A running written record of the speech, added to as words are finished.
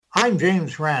I'm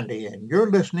James Randi, and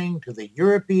you're listening to the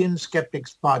European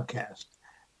Skeptics Podcast,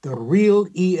 the real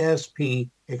ESP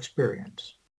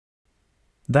experience.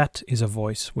 That is a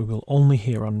voice we will only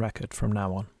hear on record from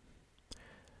now on.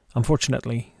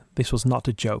 Unfortunately, this was not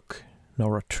a joke,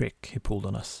 nor a trick he pulled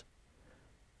on us.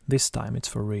 This time it's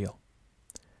for real.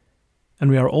 And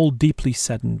we are all deeply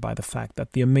saddened by the fact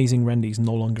that the amazing Randy is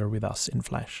no longer with us in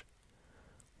flesh.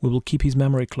 We will keep his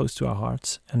memory close to our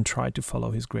hearts and try to follow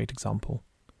his great example.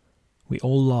 We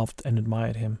all loved and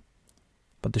admired him,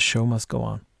 but the show must go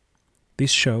on. This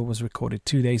show was recorded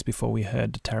 2 days before we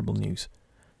heard the terrible news.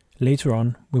 Later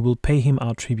on, we will pay him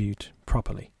our tribute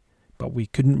properly, but we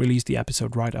couldn't release the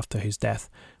episode right after his death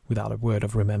without a word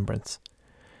of remembrance.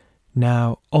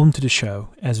 Now, on to the show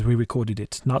as we recorded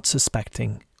it, not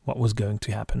suspecting what was going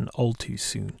to happen all too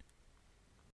soon.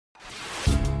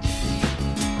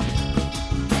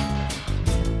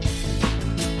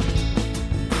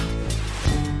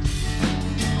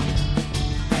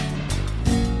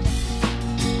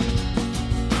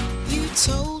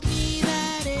 Told me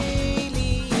that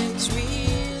aliens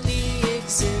really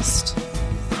exist.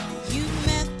 You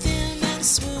met them and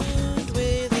swooned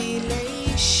with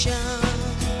elation.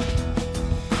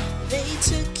 They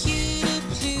took you to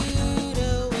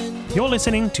Pluto and... You're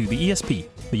listening to the ESP,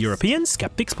 the European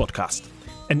Skeptics Podcast,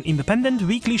 an independent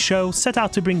weekly show set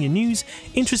out to bring you news,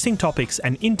 interesting topics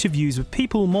and interviews with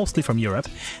people mostly from Europe,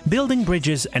 building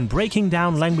bridges and breaking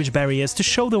down language barriers to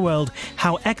show the world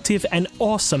how active and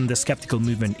awesome the skeptical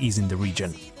movement is in the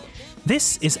region.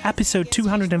 This is episode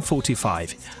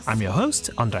 245. I'm your host,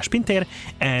 Andras Pinter,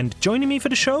 and joining me for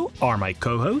the show are my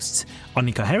co-hosts,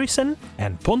 Annika Harrison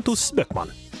and Pontus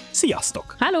Böckman.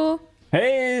 Sziasztok! Hello!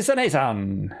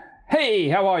 Hejsan! Hey,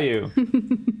 how are you?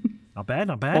 Not bad,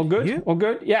 not bad. All good? You? All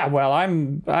good? Yeah, well,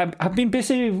 I've been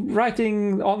busy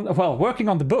working on the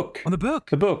book. On the book?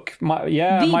 The book.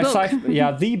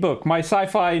 The book, my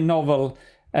sci-fi novel.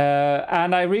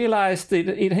 And I realized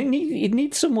it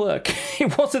needs some work.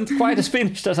 It wasn't quite as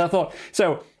finished as I thought.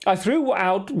 So I threw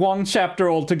out one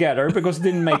chapter altogether because it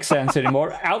didn't make sense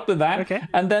anymore. Out with that. Okay.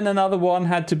 And then another one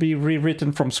had to be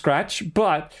rewritten from scratch.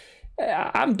 But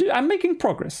I'm making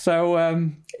progress. So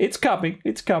it's coming.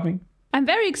 It's coming. I'm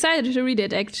very excited to read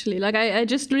it, actually. Like, I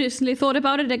just recently thought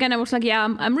about it again. I was like, yeah,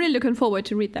 I'm really looking forward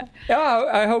to read that. Yeah,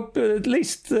 I hope at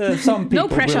least some people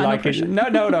will like it. No,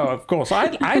 of course.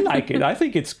 I like it. I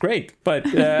think it's great. But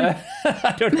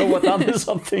I don't know what others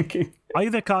are thinking. Are you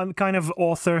the kind of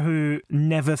author who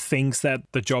never thinks that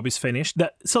the job is finished?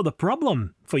 So the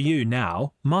problem for you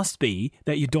now must be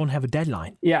that you don't have a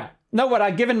deadline. Yeah. No, but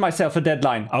I've given myself a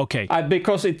deadline. Okay.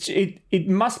 Because it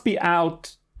must be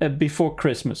out before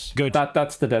Christmas. Good.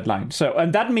 That's the deadline. So,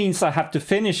 and that means I have to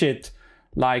finish it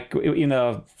like in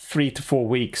 3 to 4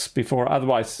 weeks before.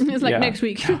 Otherwise, it's like next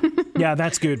week. Yeah,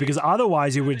 that's good because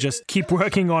otherwise you would just keep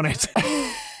working on it.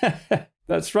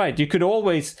 That's right. You could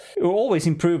always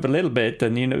improve a little bit,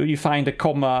 and you find a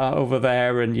comma over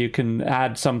there, and you can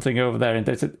add something over there, and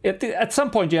at some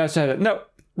point you have to say, no.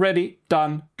 Ready,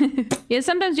 done. Yeah,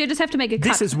 sometimes you just have to make a cut.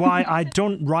 This is why I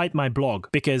don't write my blog,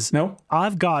 because No?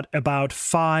 I've got about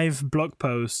 5 blog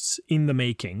posts in the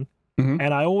making,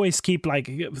 and I always keep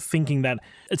thinking that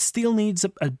it still needs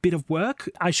a bit of work.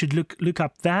 I should look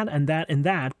up that and that and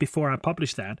that before I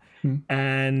publish that,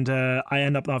 and I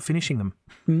end up not finishing them.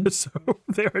 So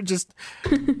they're just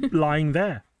lying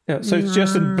there. Yeah, so it's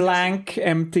just a blank,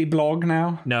 empty blog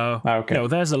now? No, Okay. No,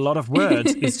 there's a lot of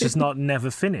words. It's just not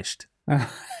never finished.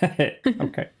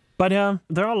 Okay. But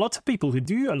there are lots of people who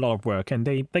do a lot of work and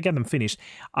they get them finished.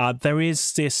 There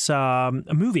is this a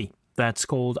movie that's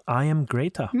called I Am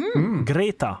Greta.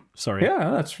 Greta, sorry.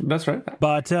 Yeah, that's right.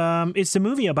 But it's a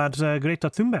movie about Greta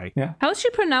Thunberg. Yeah. How's she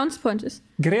pronounced, Pontus?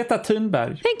 Greta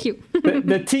Thunberg. Thank you.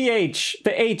 The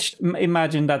H,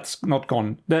 imagine that's not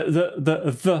gone.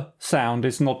 The sound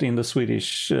is not in the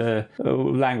Swedish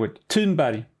language.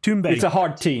 Thunberg. Thunberg. It's a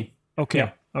hard T. Okay.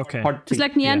 Yeah. Okay. Hard T. It's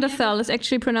like Neanderthal. It's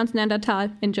actually pronounced Neanderthal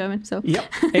in German. So Yep,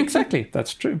 exactly.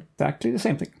 That's true. Exactly the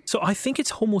same thing. So I think it's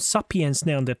Homo sapiens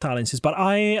neanderthalensis, but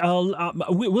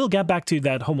we'll get back to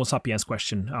that Homo sapiens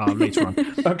question later on.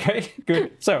 Okay,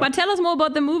 good. So, But tell us more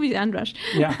about the movie, Andras.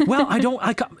 yeah. Well,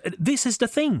 this is the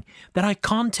thing, that I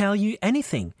can't tell you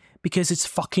anything because it's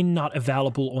fucking not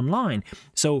available online.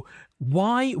 So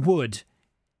why would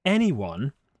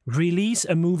anyone release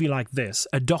a movie like this,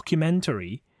 a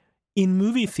documentary, in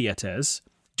movie theaters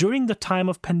during the time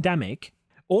of pandemic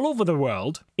all over the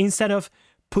world, instead of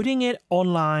putting it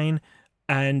online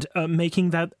and making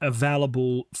that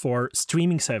available for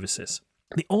streaming services?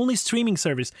 The only streaming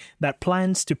service that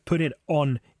plans to put it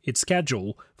on its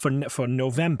schedule for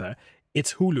November,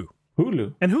 it's Hulu.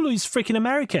 Hulu. And Hulu is freaking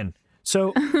American.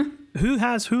 So who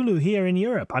has Hulu here in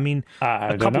Europe? I mean,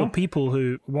 a couple of people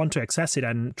who want to access it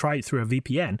and try it through a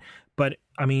VPN. But,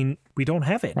 I mean, we don't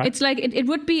have it. Right. It's like, it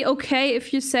would be okay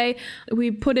if you say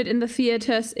we put it in the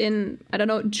theaters in, I don't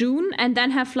know, June, and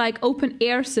then have like open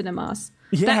air cinemas.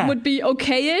 Yeah. That would be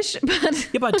okay-ish, but...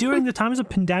 Yeah, but during the times of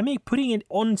pandemic, putting it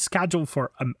on schedule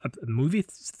for a movie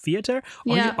theater,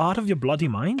 are you out of your bloody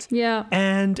mind? Yeah.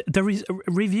 And the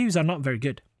reviews are not very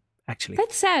good, actually.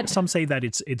 That's sad. Some say that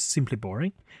it's simply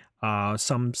boring.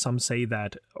 Some say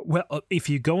that, well, if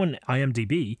you go on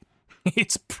IMDb,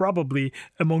 it's probably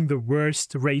among the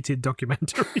worst rated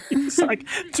documentaries, like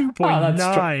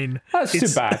 2.9. That's too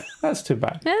bad. That's too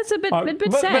bad. That's a bit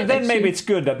sad. But then actually. Maybe it's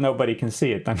good that nobody can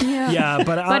see it. Then. Yeah,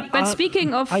 but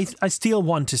speaking of... I still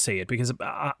want to see it because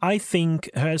I think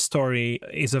her story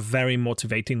is a very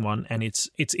motivating one, and it's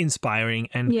inspiring,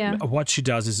 and what she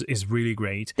does is really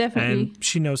great. Definitely. And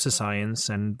she knows the science,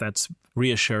 and that's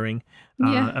reassuring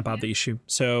about the issue.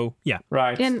 So, yeah.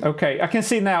 Right. Okay. I can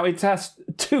see now it has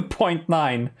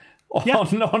 2.9 on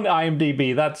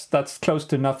IMDb. That's close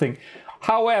to nothing.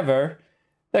 However,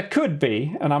 there could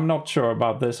be, and I'm not sure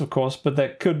about this, of course, but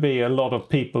there could be a lot of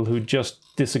people who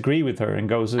just disagree with her and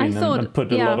goes in and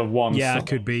put a lot of ones. Yeah, it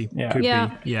could be.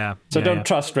 So don't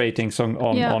trust ratings on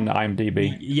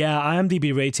IMDb. Yeah,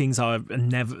 IMDb ratings are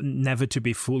never to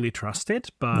be fully trusted,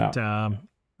 but... No.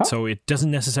 So it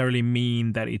doesn't necessarily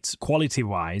mean that it's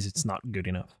quality-wise, it's not good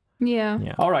enough. Yeah.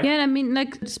 All right. Yeah, I mean,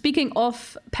 like, speaking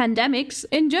of pandemics,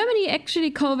 in Germany,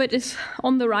 actually, COVID is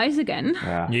on the rise again.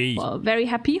 Yeah. Well, very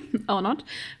happy, or not.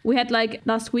 We had, like,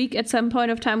 last week, at some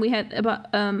point of time, we had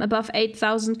above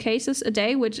 8,000 cases a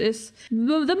day, which is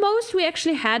the most we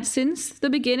actually had since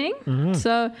the beginning. Mm-hmm.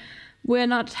 So... we're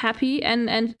not happy,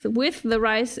 and with the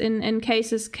rise in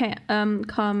cases come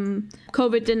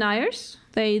COVID deniers.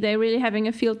 They're really having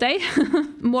a field day.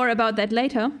 More about that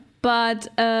later. But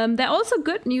there are also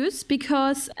good news,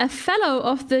 because a fellow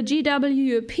of the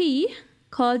GWP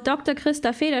called Dr.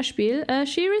 Christa Federspiel,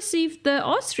 she received the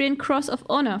Austrian Cross of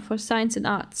Honor for Science and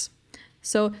Arts.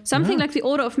 So something like the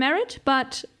Order of Merit,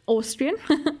 but Austrian.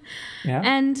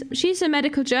 And she's a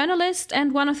medical journalist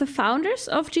and one of the founders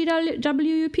of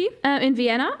GWP in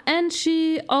Vienna. And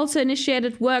she also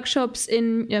initiated workshops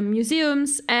in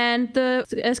museums and the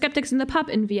Skeptics in the Pub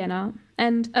in Vienna.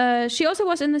 And she also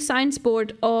was in the science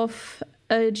board of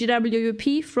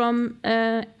GWP from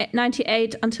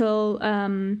 98 until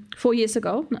 4 years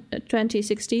ago,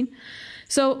 2016.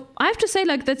 So I have to say,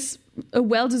 like, that's a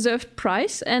well-deserved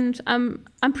prize. And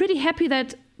I'm pretty happy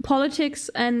that politics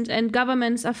and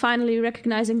governments are finally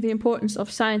recognizing the importance of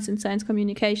science and science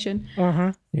communication.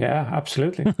 Yeah,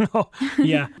 absolutely.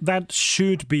 Yeah, that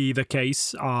should be the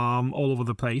case all over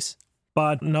the place.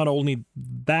 But not only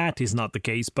that is not the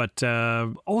case, but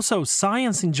also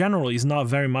science in general is not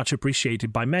very much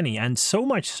appreciated by many. And so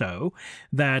much so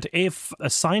that if a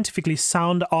scientifically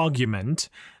sound argument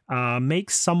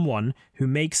makes someone who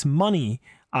makes money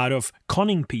out of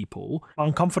conning people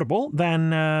uncomfortable, then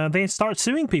they start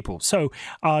suing people. So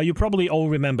you probably all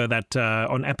remember that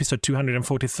on episode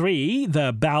 243,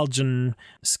 the Belgian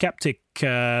skeptic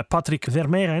Patrick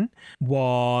Vermeeren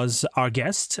was our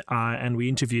guest, and we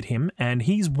interviewed him. And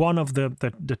he's one of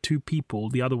the two people,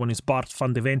 the other one is Bart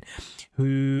van de Ven,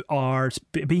 who are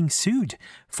being sued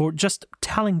for just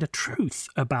telling the truth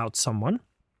about someone.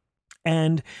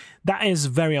 And that is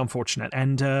very unfortunate.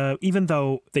 And even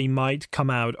though they might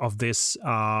come out of this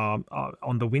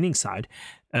on the winning side,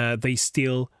 they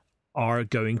still are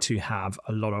going to have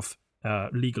a lot of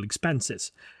legal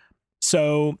expenses.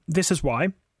 So this is why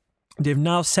they've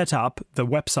now set up the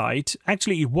website.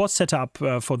 Actually, it was set up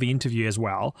for the interview as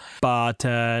well, but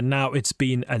now it's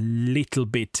been a little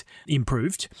bit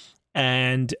improved.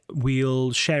 And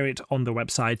we'll share it on the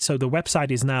website. So the website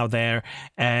is now there,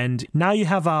 and now you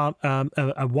have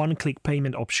a one-click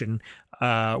payment option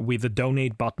with a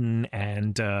donate button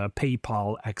and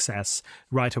PayPal access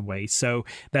right away. So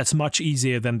that's much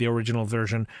easier than the original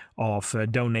version of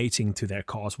donating to their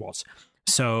cause was.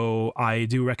 So I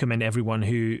do recommend everyone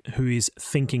who is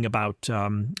thinking about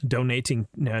donating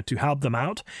to help them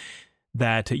out,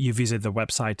 that you visit the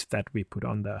website that we put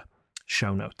on the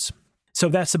show notes. So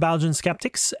that's the Belgian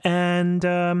Skeptics,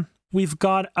 and we've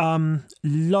got a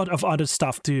lot of other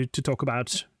stuff to talk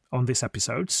about on this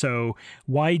episode. So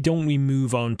why don't we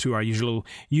move on to our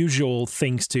usual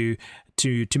things to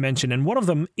mention? And one of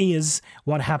them is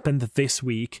what happened this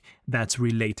week that's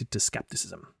related to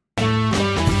skepticism.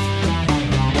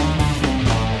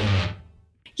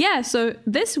 Yeah, so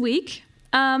this week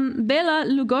Bela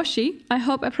Lugosi. I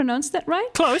hope I pronounced that right.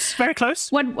 Close, very close.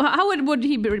 How would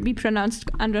he be pronounced,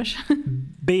 Andras?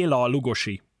 Bela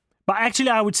Lugosi. But actually,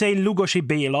 I would say Lugosi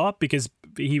Bela because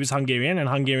he was Hungarian, and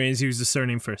Hungarians use the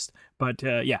surname first. But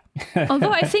yeah.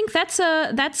 Although I think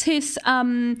that's his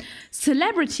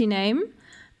celebrity name.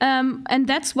 And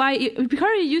that's why he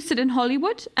probably used it in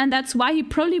Hollywood, and that's why he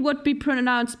probably would be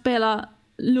pronounced Bela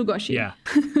Lugosi. Yeah.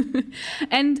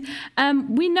 And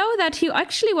we know that he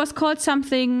actually was called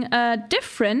something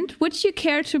different. Would you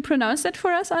care to pronounce that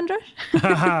for us, Andras?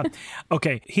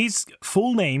 Okay, his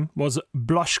full name was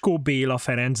Blasco Béla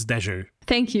Ferenc Dezső.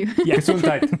 Thank you. Yeah.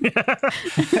 Gesundheit.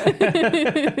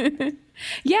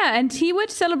 Yeah, and he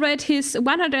would celebrate his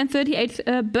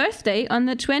 138th birthday on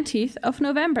the 20th of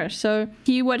November. So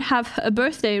he would have a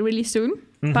birthday really soon.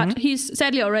 But he's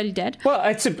sadly already dead. Well,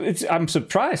 I'm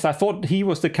surprised. I thought he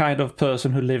was the kind of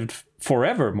person who lived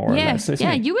forever, more or less. Isn't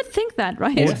he? You would think that,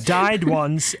 right? Or died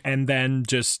once and then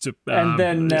just and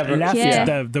then never left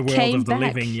the world Came of the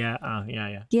back. living. Yeah,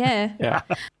 yeah. Yeah.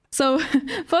 So,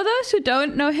 for those who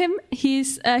don't know him, he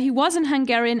was an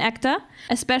Hungarian actor,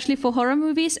 especially for horror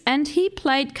movies, and he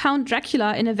played Count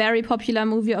Dracula in a very popular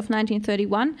movie of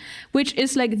 1931, which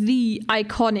is like the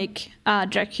iconic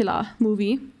Dracula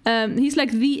movie. He's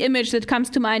like the image that comes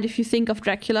to mind if you think of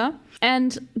Dracula.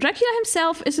 And Dracula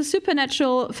himself is a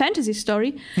supernatural fantasy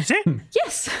story. Is it?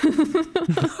 Yes.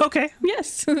 Okay.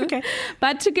 Yes. Okay.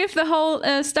 But to give the whole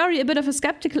story a bit of a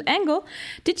skeptical angle,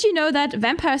 did you know that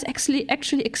vampires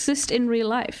actually exist in real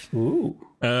life? Ooh.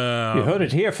 You heard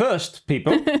it here first,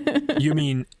 people. You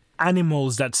mean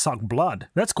animals that suck blood?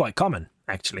 That's quite common,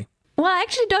 actually. Well, I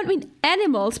actually don't mean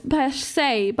animals per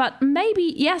se, but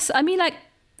maybe, yes. I mean, like,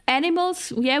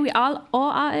 animals, yeah, we all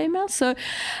are animals. So,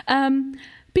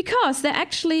 because they're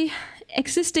actually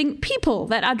existing people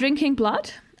that are drinking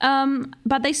blood,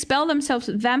 but they spell themselves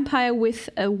vampire with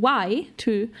a Y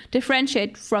to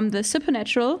differentiate from the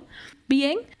supernatural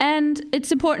being. And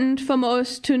it's important for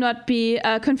most to not be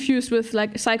confused with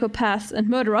like psychopaths and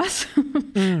murderers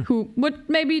who would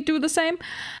maybe do the same.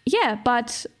 Yeah,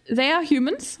 but they are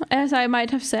humans, as I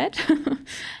might have said.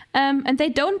 And they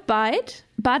don't bite,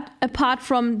 but apart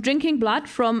from drinking blood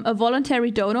from a voluntary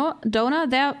donor,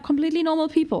 they're completely normal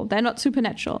people. They're not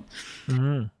supernatural.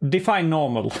 Define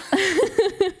normal.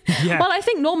 Yeah. Well, I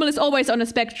think normal is always on a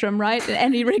spectrum, right? In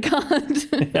any regard.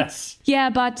 Yes. Yeah,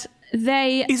 but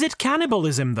they... Is it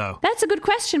cannibalism, though? That's a good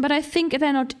question, but I think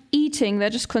they're not eating, they're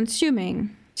just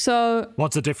consuming. So...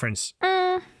 What's the difference?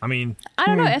 I mean... I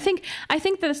don't know. I think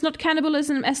that it's not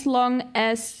cannibalism as long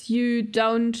as you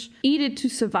don't eat it to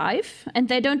survive, and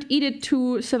they don't eat it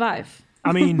to survive.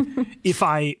 I mean, if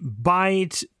I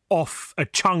bite off a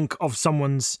chunk of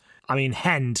someone's,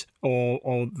 hand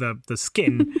or the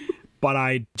skin, but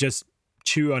I just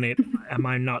chew on it, am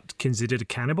I not considered a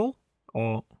cannibal?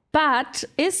 Or... But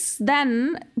is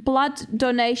then blood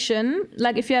donation,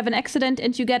 like if you have an accident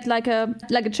and you get like a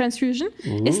transfusion,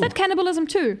 is that cannibalism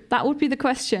too? That would be the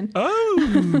question.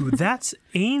 Oh, that's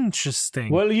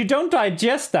interesting. Well, you don't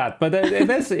digest that, but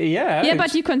that's, yeah. Yeah,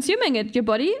 but you're consuming it, your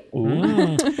body.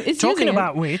 Is Talking using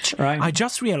about it. which, Right. I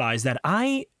just realized that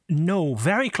I know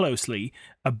very closely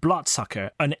a bloodsucker,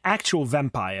 an actual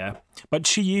vampire, but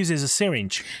she uses a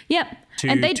syringe Yeah, to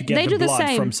and they get do the the blood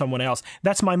same. from someone else.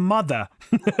 That's my mother.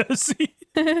 See?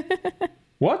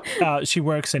 What? She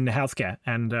works in healthcare,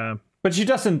 and But she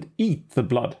doesn't eat the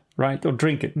blood, right? Or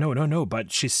drink it. no,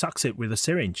 but she sucks it with a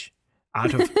syringe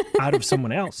out of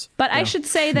someone else. But I should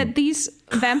say that these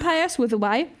vampires with a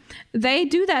Y, they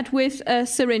do that with a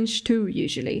syringe too,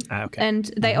 usually. Okay. And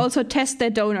they also test their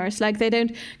donors. Like, they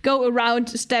don't go around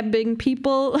stabbing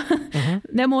people.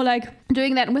 They're more like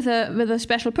doing that with a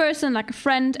special person, like a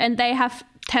friend, and they have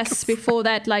tests before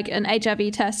that, like an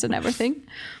HIV test and everything.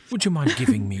 Would you mind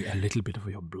giving me a little bit of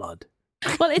your blood?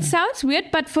 Well, it sounds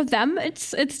weird, but for them,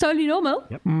 it's totally normal.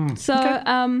 Yep. So,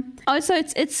 also,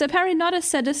 it's apparently not a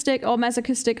sadistic or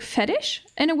masochistic fetish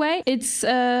in a way. It's,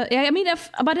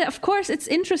 but of course, it's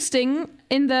interesting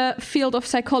in the field of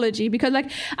psychology because, like,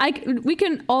 we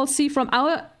can all see from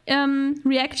our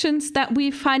reactions that we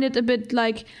find it a bit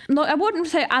like, no, I wouldn't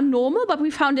say abnormal, but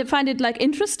we find it like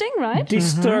interesting, right?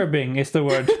 Disturbing is the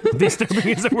word. Disturbing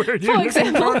is a word. For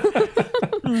example.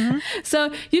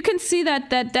 So you can see that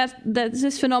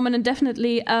this phenomenon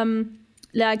definitely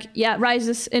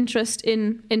rises interest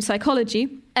in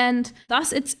psychology, and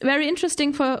thus it's very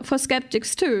interesting for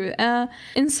skeptics too.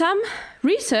 In some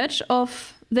research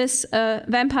of this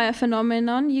vampire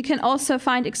phenomenon, you can also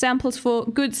find examples for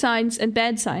good signs and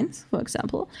bad signs, for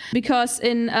example. Because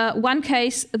in one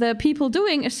case, the people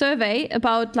doing a survey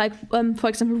about, like, for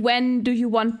example, when do you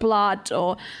want blood,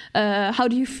 or how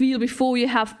do you feel before you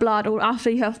have blood or after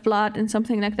you have blood, and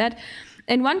something like that.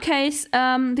 In one case,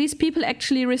 these people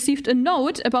actually received a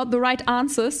note about the right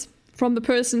answers from the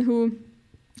person who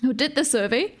did the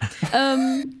survey,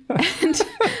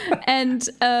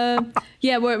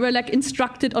 were like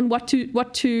instructed on what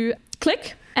to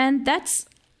click, and that's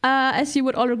as you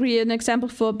would all agree, an example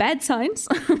for bad signs.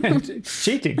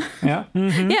 Cheating, yeah.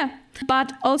 Mm-hmm. Yeah,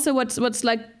 but also what's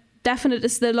like definite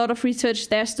is that a lot of research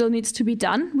there still needs to be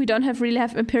done. We don't really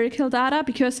have empirical data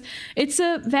because it's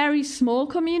a very small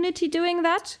community doing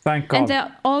that. Thank God. And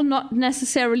they're all not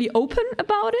necessarily open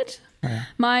about it. Yeah.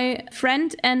 My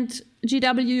friend and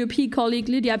GWP colleague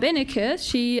Lydia Benecke,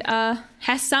 she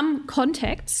has some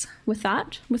contacts with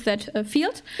that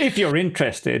field. If you're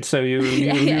interested, so you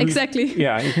exactly.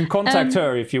 Yeah, you can contact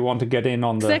her if you want to get in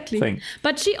on the thing.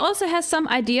 But she also has some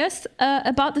ideas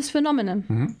about this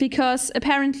phenomenon, because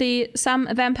apparently some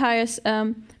vampires,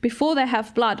 before they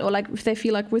have blood, or like if they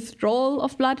feel like withdrawal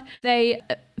of blood, they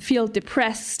feel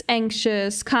depressed,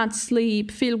 anxious, can't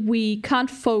sleep, feel weak, can't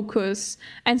focus,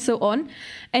 and so on.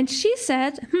 And she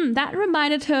said, that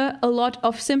reminded her a lot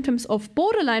of symptoms of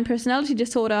borderline personality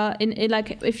disorder, in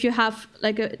like if you have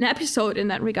like an episode in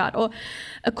that regard, or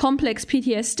a complex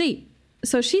PTSD.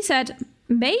 So she said,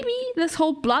 maybe this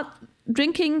whole blood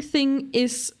drinking thing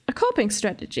is a coping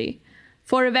strategy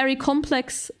for a very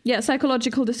complex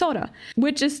psychological disorder,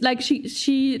 which is like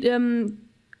she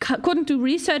couldn't do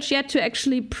research yet to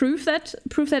actually prove that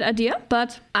idea,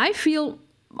 but I feel,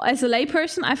 as a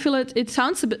layperson, I feel it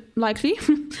sounds a bit likely.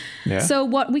 Yeah. So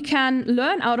what we can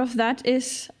learn out of that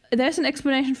is there's an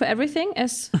explanation for everything,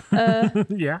 as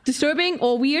disturbing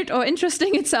or weird or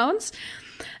interesting it sounds.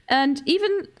 And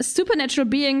even supernatural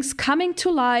beings coming to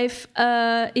life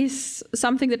is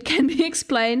something that can be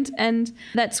explained. And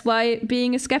that's why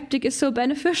being a skeptic is so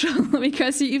beneficial,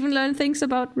 because you even learn things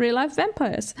about real life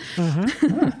vampires.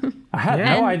 Mm-hmm. I had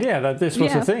no idea that this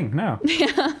was a thing. No.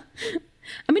 Yeah.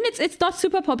 I mean, it's not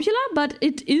super popular, but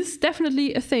it is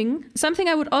definitely a thing. Something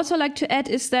I would also like to add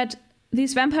is that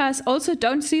these vampires also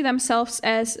don't see themselves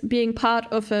as being part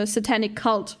of a satanic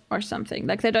cult or something.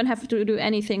 Like, they don't have to do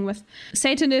anything with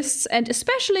Satanists, and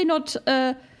especially not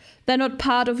they're not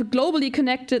part of a globally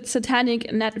connected satanic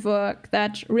network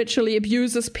that ritually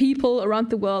abuses people around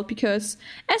the world, because,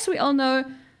 as we all know,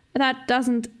 that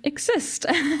doesn't exist.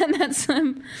 And that's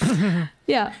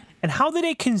yeah. And how do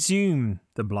they consume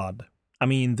the blood? I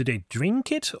mean, do they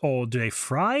drink it, or do they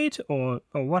fry it, or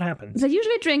what happens? They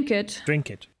usually drink it.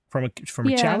 From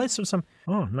a chalice or some?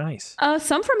 Oh, nice.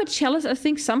 Some from a chalice, I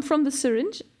think. Some from the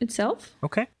syringe itself.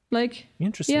 Okay. Like,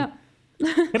 interesting. Yeah.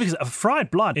 Yeah, because a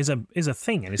fried blood is a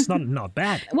thing, and it's not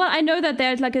bad. Well, I know that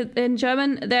there's like in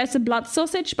German there's a blood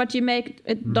sausage, but you make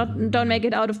it don't make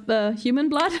it out of human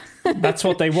blood. That's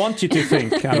what they want you to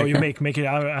think. No, you make it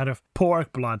out of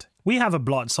pork blood. We have a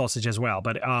blood sausage as well,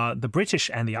 but the British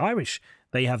and the Irish,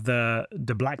 they have the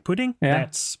black pudding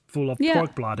that's full of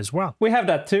pork blood as well. We have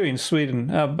that too in Sweden,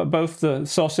 both the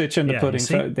sausage and the pudding.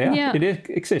 So it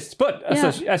exists. But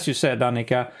as you said,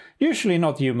 Annika, usually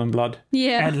not human blood.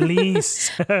 Yeah. At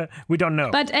least we don't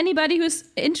know. But anybody who's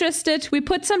interested, we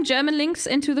put some German links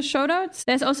into the show notes.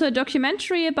 There's also a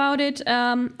documentary about it.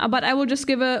 But I will just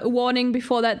give a warning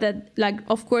before that like,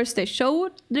 of course, they show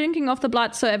drinking of the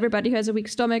blood, so everybody who has a weak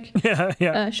stomach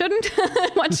shouldn't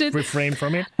watch it. Refrain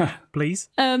from it, please.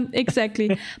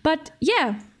 Exactly. But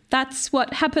yeah, that's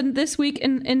what happened this week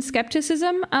in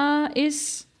skepticism.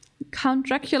 Is Count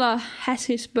Dracula has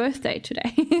his birthday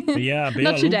today. Yeah,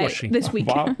 not today, this week.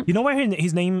 Wow. You know where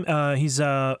his name, his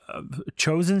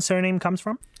chosen surname comes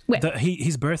from?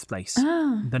 His birthplace.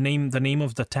 Oh. The name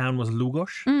of the town was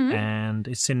Lugos, and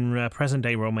it's in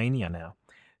present-day Romania now.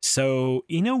 So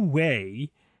in a way,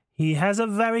 he has a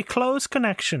very close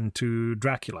connection to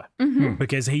Dracula,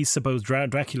 because he's supposed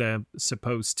Dracula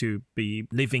supposed to be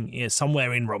living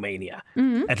somewhere in Romania,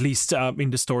 at least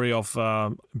in the story of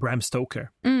Bram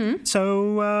Stoker.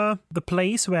 So the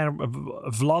place where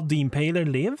Vlad the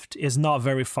Impaler lived is not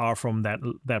very far from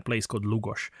that place called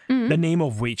Lugos, the name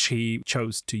of which he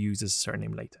chose to use as a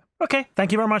surname later. Okay,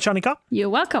 thank you very much, Annika. You're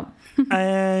welcome.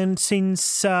 And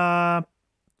since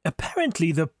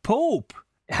apparently the Pope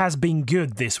has been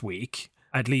good this week,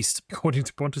 at least according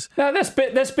to Pontus. Now,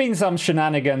 there's been some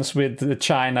shenanigans with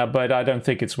China, but I don't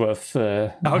think it's worth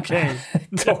talking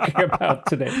about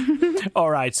today.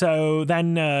 All right, so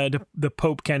then the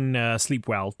Pope can sleep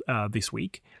well this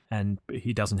week, and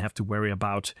he doesn't have to worry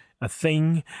about a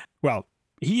thing. Well,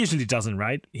 He usually doesn't,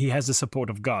 right? He has the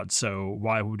support of God, so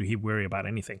why would he worry about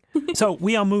anything? So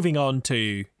we are moving on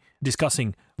to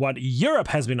discussing what Europe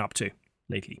has been up to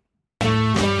lately.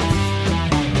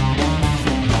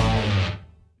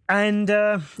 And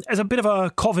as a bit of a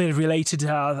COVID-related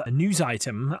news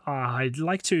item, I'd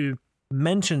like to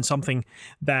mention something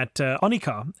that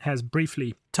Annika has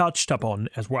briefly touched upon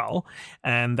as well,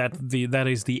 and that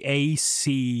is the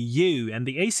ACU. And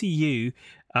the ACU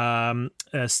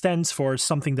stands for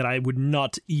something that I would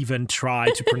not even try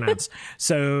to pronounce.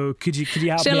 So could you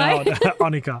help me out,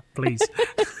 Annika, please?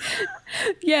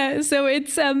 Yeah, so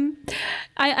it's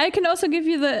I can also give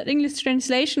you the English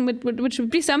translation, which would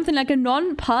be something like a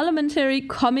non-parliamentary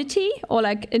committee or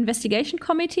like investigation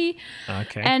committee.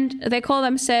 Okay. And they call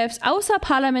themselves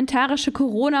Außerparlamentarische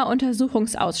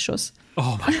Corona-Untersuchungsausschuss.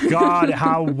 Oh my God,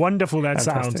 how wonderful that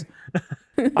sounds.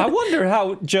 I wonder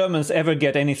how Germans ever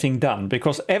get anything done,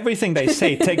 because everything they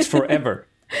say takes forever.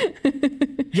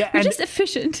 Yeah, We're just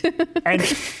efficient. And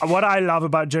what I love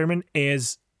about German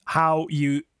is how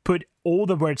you put all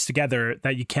the words together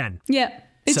that you can. Yeah.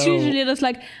 It's usually just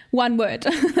like one word.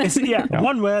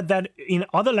 One word that in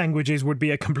other languages would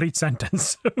be a complete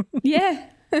sentence. Yeah.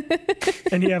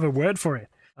 And you have a word for it.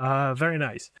 Very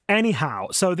nice. Anyhow,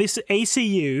 so this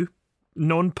ACU,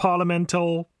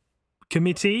 non-parliamental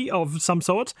committee of some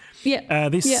sort. Yeah.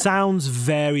 This sounds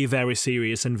very, very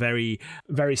serious and very,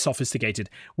 very sophisticated.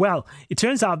 Well, it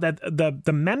turns out that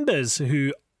the members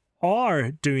who are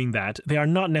doing that, they are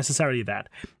not necessarily that.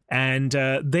 And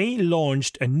they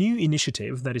launched a new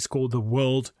initiative that is called the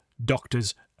World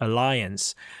Doctors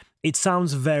Alliance. It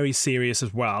sounds very serious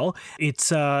as well. It's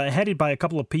headed by a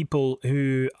couple of people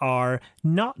who are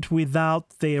not without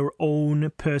their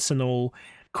own personal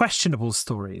questionable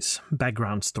stories,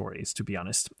 background stories, to be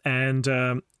honest.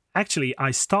 And actually,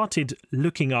 I started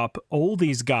looking up all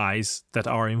these guys that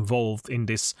are involved in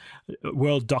this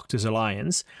World Doctors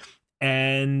Alliance.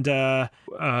 And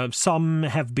some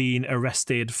have been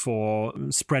arrested for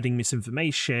spreading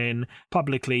misinformation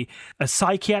publicly. A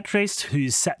psychiatrist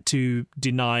who's set to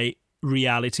deny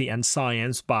reality and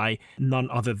science by none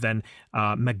other than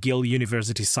McGill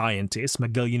University scientists,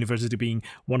 McGill University being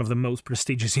one of the most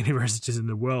prestigious universities in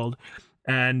the world.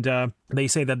 And they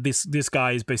say that this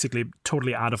guy is basically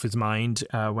totally out of his mind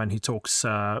when he talks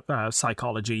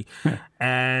psychology.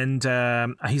 And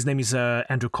his name is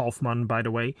Andrew Kaufman, by the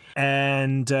way.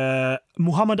 And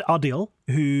Muhammad Adil,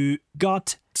 who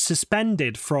got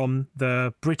suspended from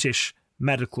the British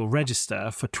Medical Register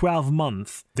for 12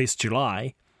 months this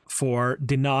July for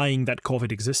denying that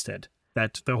COVID existed,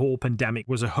 that the whole pandemic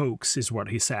was a hoax, is what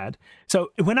he said.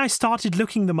 So when I started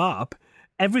looking them up,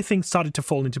 everything started to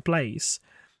fall into place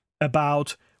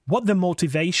about what the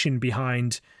motivation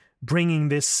behind bringing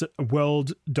this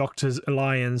World Doctors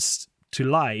Alliance to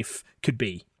life could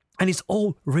be. And it's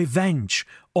all revenge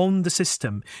on the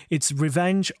system. It's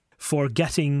revenge for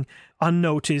getting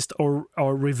unnoticed or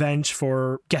revenge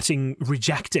for getting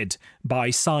rejected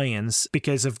by science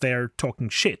because of their talking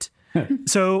shit.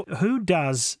 So who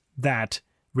does that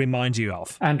remind you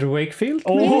of? Andrew Wakefield?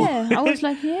 Oh. Yeah, I was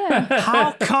like, yeah.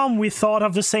 How come we thought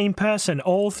of the same person,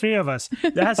 all three of us?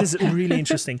 That is really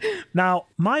interesting. Now,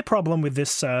 my problem with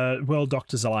this World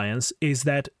Doctors Alliance is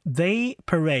that they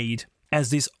parade as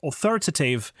this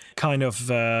authoritative kind of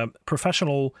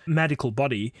professional medical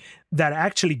body that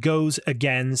actually goes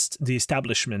against the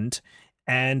establishment,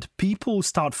 and people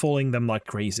start following them like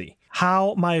crazy.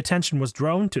 How my attention was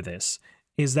drawn to this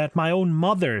is that my own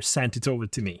mother sent it over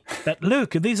to me. That,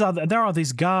 look, there are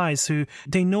these guys who,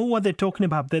 they know what they're talking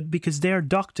about because they're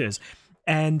doctors.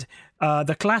 And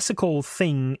the classical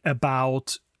thing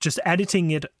about just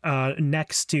editing it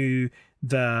next to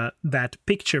that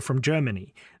picture from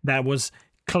Germany that was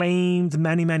claimed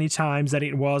many, many times that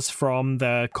it was from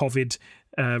the COVID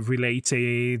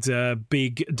related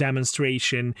big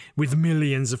demonstration with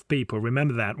millions of people.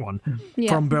 Remember that one?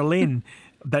 From Berlin.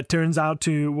 That turns out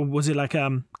to, was it like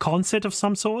a concert of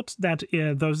some sort that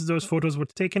those photos were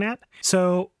taken at?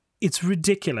 So it's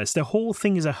ridiculous. The whole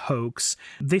thing is a hoax.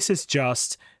 This is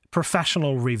just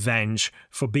professional revenge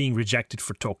for being rejected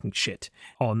for talking shit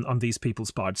on these people's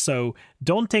part. So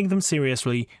don't take them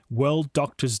seriously. World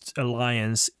Doctors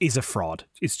Alliance is a fraud.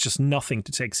 It's just nothing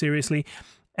to take seriously.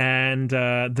 And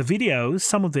the videos,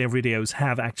 some of their videos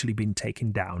have actually been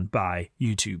taken down by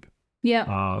YouTube.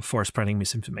 For spreading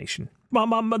misinformation.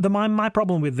 My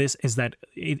problem with this is that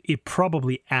it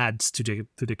probably adds to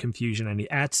the confusion, and it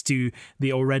adds to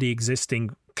the already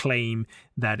existing claim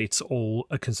that it's all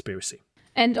a conspiracy.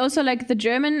 And also, like the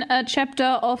German chapter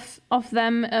of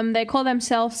them, they call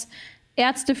themselves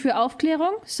Ärzte für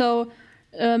Aufklärung, so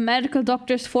medical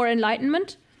doctors for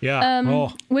enlightenment.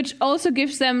 which also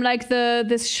gives them like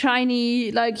this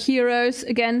shiny like heroes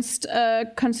against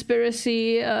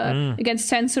conspiracy, against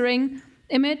censoring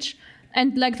image.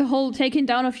 And like the whole taking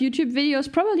down of YouTube videos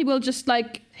probably will just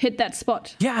like hit that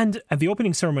spot. Yeah, and at the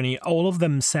opening ceremony, all of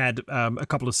them said a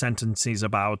couple of sentences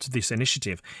about this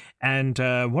initiative. And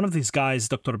one of these guys,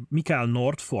 Dr. Mikael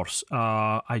Nordfors,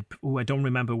 I don't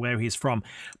remember where he's from,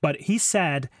 but he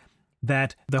said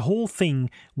that the whole thing,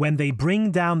 when they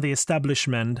bring down the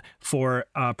establishment for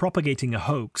propagating a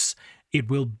hoax, it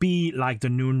will be like the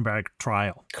Nuremberg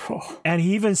trial. Oh. And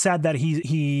he even said that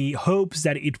he hopes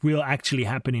that it will actually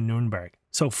happen in Nuremberg.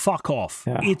 So fuck off.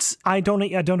 Yeah. I don't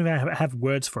even have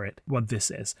words for it, what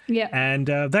this is. Yeah. And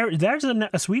there's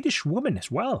a Swedish woman as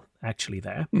well, actually,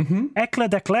 there. Mm-hmm. Ekla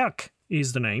de Klerk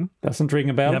is the name. Doesn't ring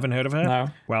a bell. You haven't heard of her? No.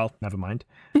 Well, never mind.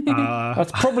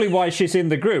 That's probably why she's in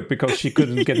the group, because she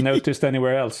couldn't get noticed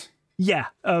anywhere else. Yeah,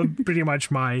 pretty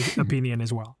much my opinion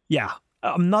as well. Yeah.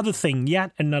 Another thing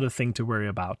to worry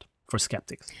about for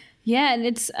skeptics. Yeah, and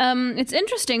it's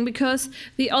interesting because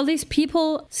all these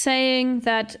people saying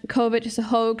that COVID is a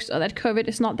hoax or that COVID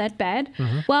is not that bad.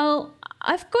 Mm-hmm. Well,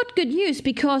 I've got good news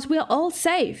because we're all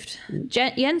saved.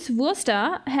 Jens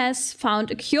Wurster has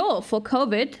found a cure for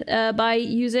COVID by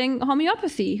using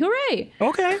homeopathy. Hooray!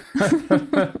 Okay.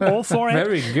 All for it.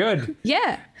 Very good.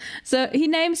 Yeah. So he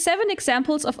named 7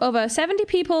 examples of over 70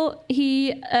 people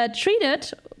he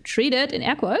treated in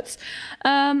air quotes,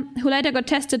 who later got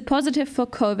tested positive for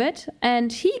COVID,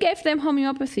 and he gave them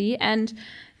homeopathy and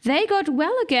they got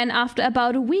well again after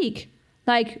about a week.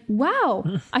 Like,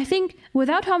 wow, I think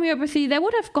without homeopathy, they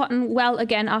would have gotten well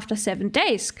again after 7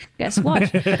 days. Guess what?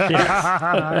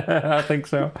 I think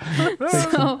so.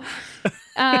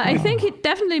 I think he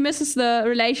definitely misses the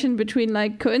relation between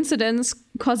like coincidence,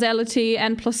 causality,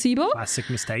 and placebo. Classic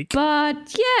mistake.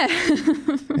 But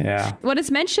yeah. What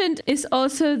is mentioned is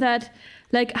also that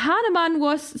like Hahnemann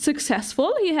was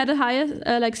successful. He had a higher,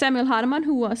 like Samuel Hahnemann,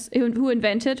 who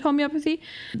invented homeopathy.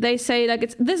 They say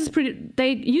like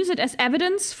they use it as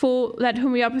evidence for that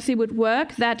homeopathy would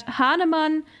work, that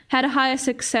Hahnemann had a higher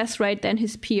success rate than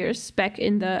his peers back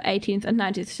in the 18th and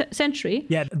 19th century.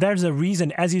 Yeah, there's a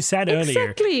reason, as you said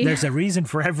earlier, there's a reason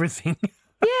for everything.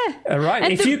 Yeah. Right.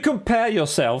 And if you compare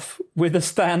yourself with the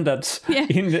standards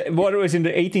in what it was in the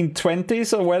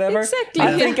 1820s or whatever, exactly.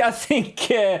 I think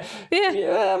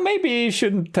maybe you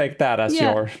shouldn't take that as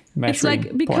your measuring It's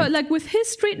like because point. like with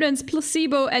his treatments,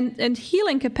 placebo and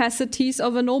healing capacities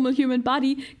of a normal human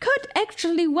body could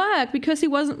actually work because he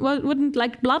wouldn't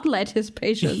like bloodlet his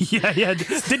patients.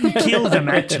 Didn't kill them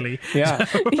actually. Yeah.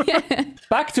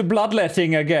 Back to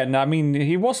bloodletting again. I mean,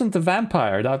 he wasn't a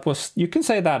vampire. You can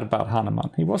say that about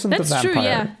Hahnemann. He wasn't a vampire. That's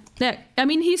true, yeah. I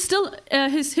mean, he's still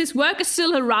his work is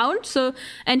still around. So,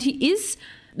 and he is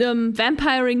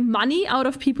vampiring money out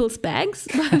of people's bags.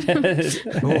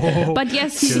 But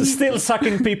yes, he's still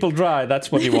sucking people dry. That's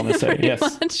what you want to say. Yes.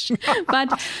 Much.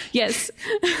 But yes,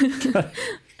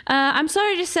 I'm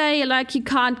sorry to say, like, you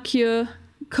can't cure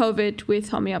COVID with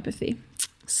homeopathy.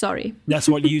 Sorry. That's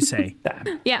what you say.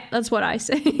 Yeah, that's what I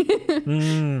say.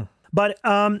 But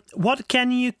what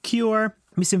can you cure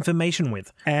misinformation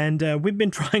with? And we've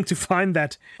been trying to find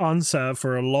that answer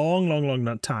for a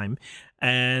long time.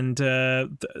 And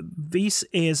this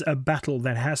is a battle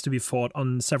that has to be fought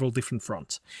on several different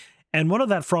fronts. And one of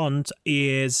that front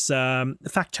is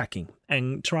fact-checking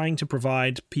and trying to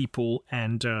provide people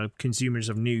and consumers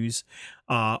of news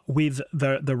with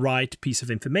the right piece of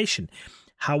information.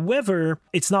 However,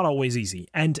 it's not always easy.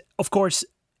 And of course,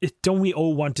 don't we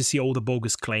all want to see all the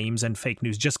bogus claims and fake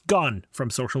news just gone from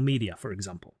social media, for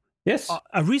example? Yes.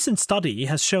 A recent study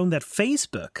has shown that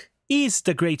Facebook is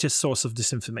the greatest source of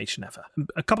disinformation ever.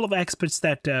 A couple of experts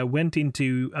that went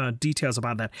into details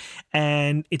about that.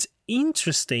 And it's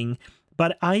interesting,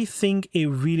 but I think it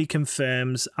really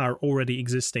confirms our already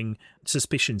existing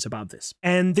suspicions about this.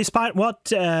 And despite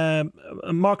what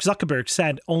Mark Zuckerberg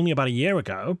said only about a year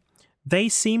ago, they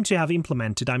seem to have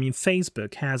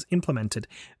Facebook has implemented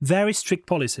very strict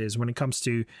policies when it comes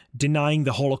to denying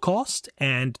the Holocaust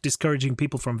and discouraging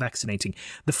people from vaccinating.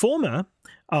 The former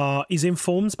is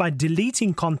informed by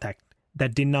deleting content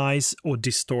that denies or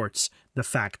distorts the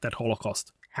fact that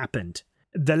Holocaust happened.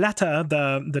 The latter,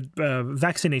 the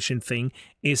vaccination thing,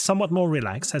 is somewhat more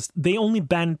relaxed, as they only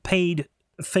ban paid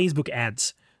Facebook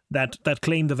ads that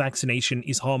claim the vaccination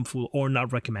is harmful or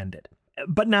not recommended.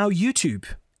 But now YouTube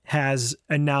has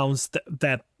announced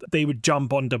that they would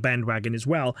jump on the bandwagon as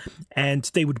well, and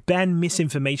they would ban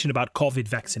misinformation about COVID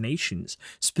vaccinations,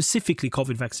 specifically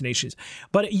COVID vaccinations.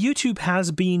 But YouTube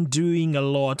has been doing a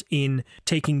lot in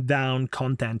taking down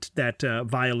content that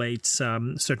violates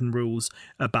certain rules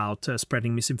about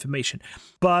spreading misinformation.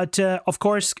 But of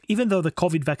course, even though the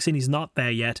COVID vaccine is not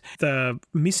there yet, the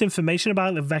misinformation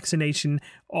about the vaccination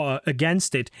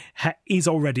against it is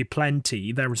already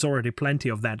plenty. There is already plenty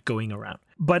of that going around.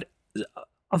 But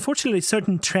unfortunately,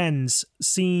 certain trends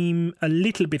seem a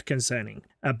little bit concerning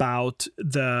about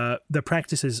the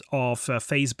practices of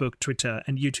Facebook, Twitter,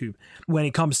 and YouTube. When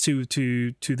it comes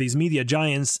to these media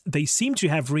giants, they seem to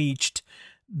have reached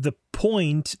the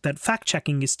point that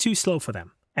fact-checking is too slow for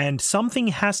them. And something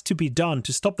has to be done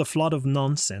to stop the flood of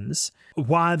nonsense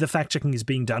while the fact-checking is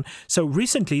being done. So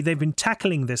recently, they've been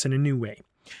tackling this in a new way.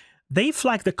 They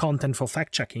flag the content for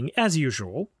fact-checking as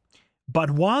usual,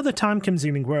 but while the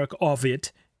time-consuming work of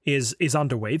it is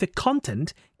underway, the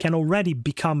content can already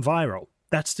become viral.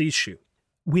 That's the issue.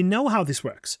 We know how this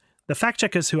works. The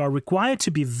fact-checkers who are required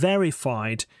to be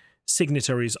verified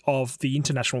signatories of the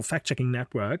International Fact-Checking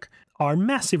Network are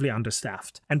massively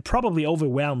understaffed and probably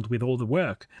overwhelmed with all the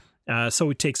work, so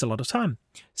it takes a lot of time.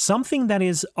 Something that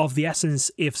is of the essence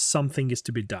if something is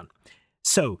to be done.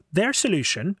 So their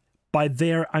solution, by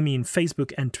their, I mean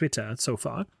Facebook and Twitter so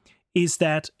far, is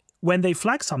that when they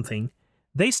flag something,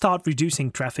 they start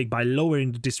reducing traffic by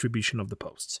lowering the distribution of the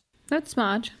posts. That's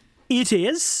smart. It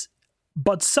is,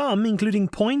 but some, including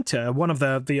Pointer, one of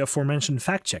the aforementioned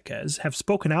fact-checkers, have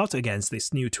spoken out against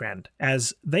this new trend,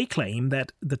 as they claim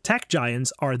that the tech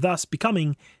giants are thus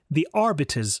becoming the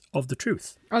arbiters of the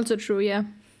truth. Also true, yeah.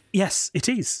 Yes, it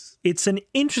is. It's an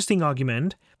interesting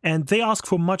argument, and they ask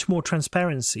for much more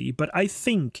transparency, but I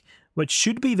think what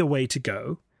should be the way to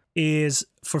go is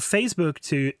for Facebook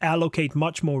to allocate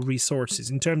much more resources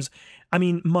in terms,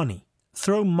 money.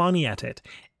 Throw money at it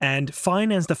and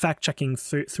finance the fact-checking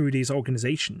through these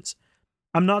organizations.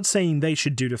 I'm not saying they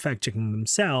should do the fact-checking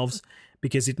themselves,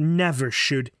 because it never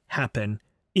should happen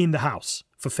in the house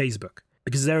for Facebook,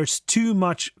 because there's too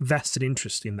much vested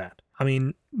interest in that.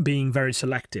 Being very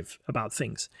selective about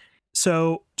things.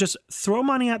 So just throw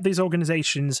money at these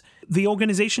organizations. The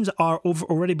organizations are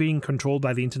already being controlled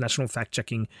by the International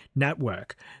Fact-Checking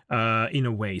Network in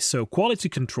a way. So quality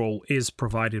control is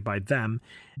provided by them,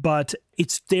 but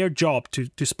it's their job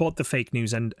to spot the fake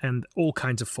news and all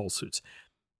kinds of falsehoods.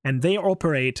 And they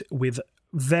operate with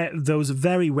those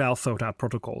very well thought out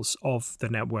protocols of the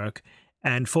network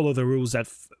and follow the rules that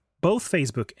both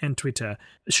Facebook and Twitter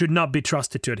should not be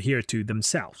trusted to adhere to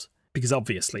themselves. Because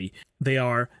obviously they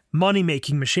are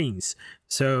money-making machines.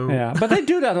 So yeah, but they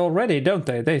do that already, don't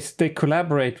they? They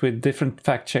collaborate with different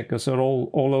fact-checkers all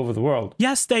over the world.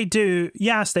 Yes, they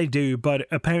do. But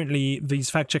apparently these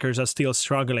fact-checkers are still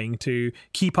struggling to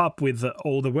keep up with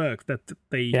all the work that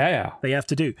they have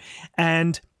to do.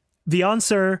 And the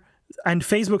answer, and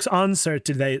Facebook's answer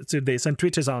to this, and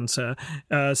Twitter's answer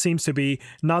seems to be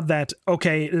not that,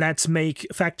 okay, let's make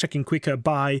fact-checking quicker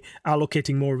by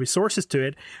allocating more resources to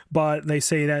it, but they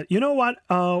say that, you know what,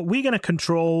 we're going to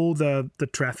control the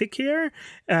traffic here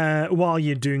while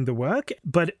you're doing the work,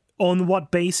 but on what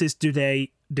basis do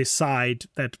they decide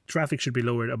that traffic should be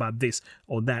lowered about this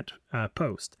or that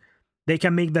post? They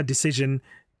can make that decision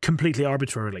completely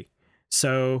arbitrarily.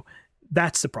 So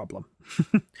that's the problem.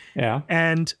 Yeah,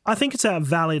 and I think it's a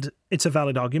valid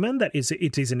argument that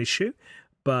it is an issue,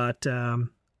 but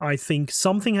I think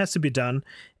something has to be done,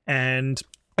 and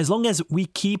as long as we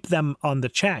keep them on the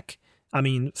check,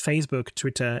 Facebook,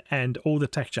 Twitter, and all the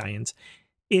tech giants,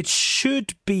 it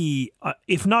should be,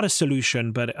 if not a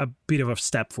solution, but a bit of a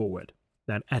step forward.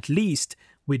 That at least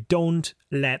we don't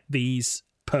let these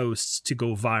posts to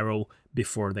go viral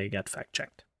before they get fact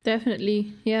checked.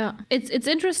 Definitely, yeah. It's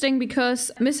interesting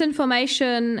because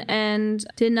misinformation and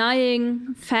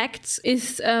denying facts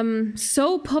is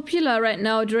so popular right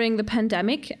now during the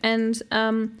pandemic, and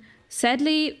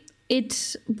sadly,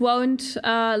 it won't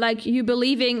you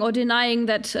believing or denying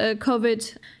that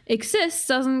COVID exists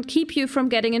doesn't keep you from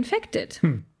getting infected.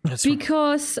 That's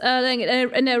because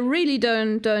and I really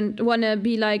don't want to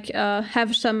be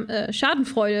have some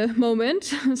Schadenfreude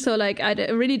moment. So I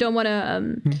really don't want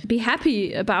to be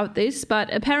happy about this.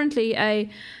 But apparently a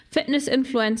fitness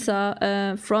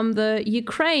influencer from the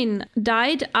Ukraine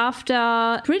died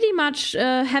after pretty much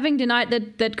having denied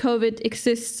that COVID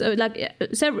exists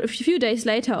a few days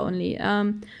later only.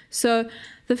 So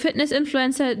the fitness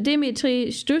influencer Dmitry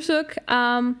Stusuk,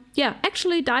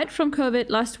 actually died from COVID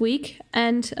last week,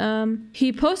 and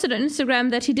he posted on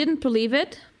Instagram that he didn't believe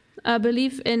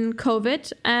in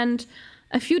COVID, and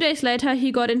A few days later,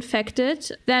 he got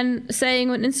infected, then saying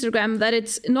on Instagram that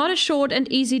it's not a short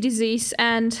and easy disease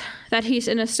and that he's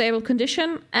in a stable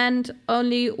condition. And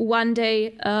only one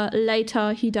day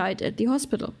later, he died at the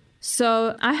hospital.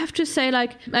 So I have to say,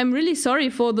 like, I'm really sorry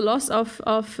for the loss of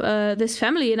this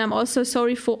family. And I'm also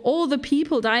sorry for all the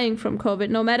people dying from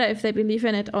COVID, no matter if they believe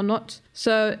in it or not.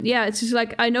 So, yeah, it's just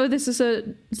like, I know this is a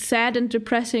sad and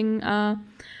depressing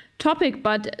topic,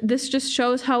 but this just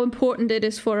shows how important it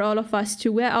is for all of us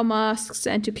to wear our masks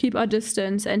and to keep our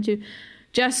distance and to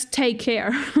just take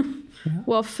care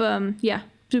of,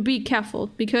 to be careful,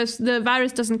 because the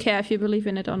virus doesn't care if you believe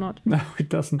in it or not. No, it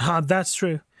doesn't. That's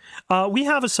true. We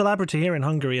have a celebrity here in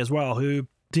Hungary as well who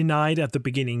denied at the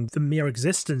beginning the mere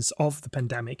existence of the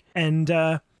pandemic. And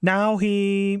now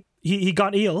he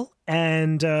got ill,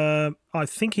 and I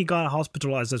think he got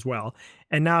hospitalized as well.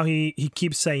 And now he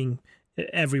keeps saying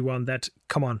everyone that,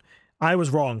 come on, I was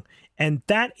wrong. And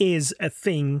that is a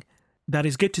thing that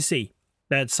is good to see.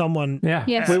 That someone... Yeah,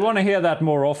 yes. We want to hear that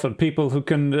more often. People who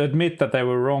can admit that they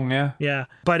were wrong, yeah. Yeah,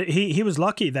 but he was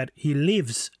lucky that he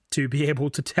lives to be able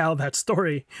to tell that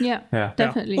story. Yeah,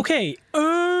 definitely. Okay,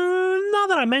 now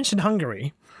that I mentioned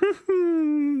Hungary...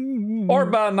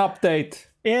 Orban update.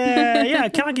 Yeah.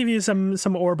 Can I give you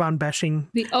some Orban bashing?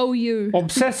 The OU.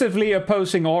 Obsessively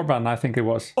opposing Orban, I think it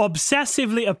was.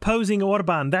 Obsessively opposing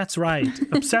Orban. That's right.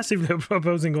 Obsessively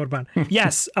opposing Orban.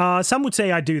 Yes, some would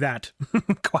say I do that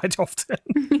quite often.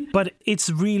 But it's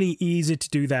really easy to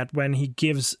do that when he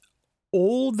gives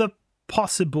all the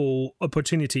possible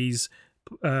opportunities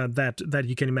that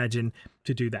you can imagine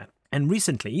to do that. And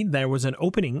recently, there was an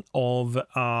opening of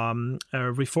a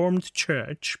Reformed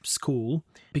Church school,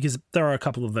 because there are a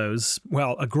couple of those,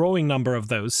 well, a growing number of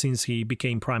those since he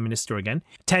became prime minister again,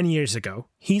 10 years ago.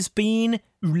 He's been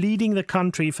leading the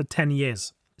country for 10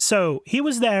 years. So he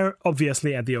was there,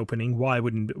 obviously, at the opening. Why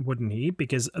wouldn't he?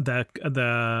 Because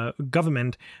the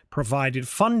government provided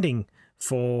funding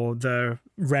for the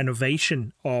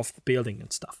renovation of the building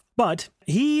and stuff. But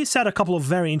he said a couple of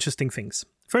very interesting things.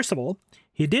 First of all,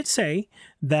 he did say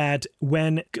that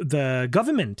when the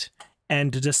government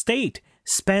and the state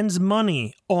spends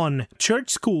money on church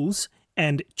schools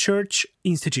and church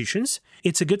institutions,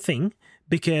 it's a good thing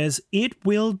because it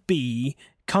will be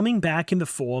coming back in the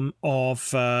form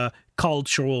of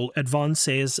cultural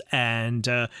advances, and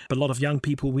a lot of young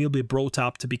people will be brought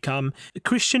up to become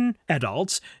Christian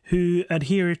adults who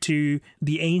adhere to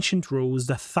the ancient rules,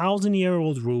 the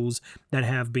 1,000-year-old rules that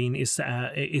have been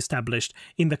established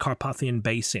in the Carpathian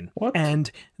Basin. What? And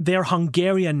their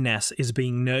Hungarianness is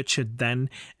being nurtured then,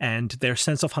 and their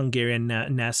sense of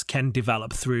Hungarianness can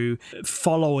develop through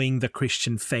following the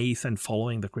Christian faith and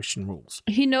following the Christian rules.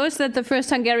 He knows that the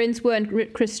first Hungarians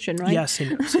weren't Christian, right? Yes,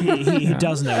 he knows. He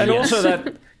does know. And yes. also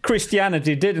that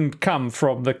Christianity didn't come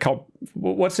from the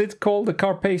what's it called? The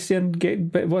Carpathian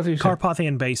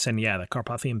Carpathian Basin, yeah, the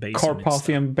Carpathian Basin.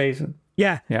 Carpathian Basin.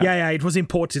 Yeah, it was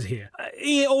imported here.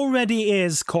 It already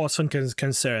is cause for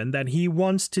concern that he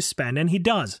wants to spend, and he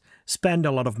does spend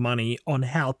a lot of money on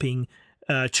helping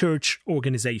church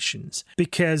organizations,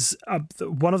 because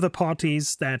one of the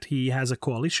parties that he has a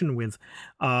coalition with,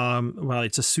 well,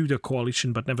 it's a pseudo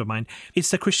coalition, but never mind. It's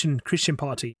the Christian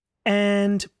party,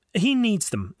 and he needs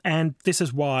them, and this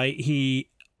is why he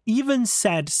even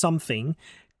said something,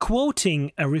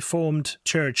 quoting a Reformed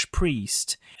Church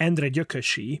priest, Endre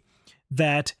Gyökösi,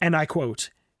 that, and I quote,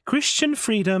 "Christian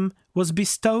freedom was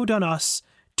bestowed on us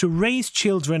to raise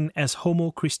children as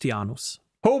Homo Christianus."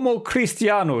 Homo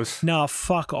Christianus. Now,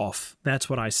 fuck off. That's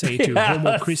what I say to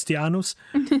Homo Christianus.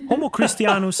 Homo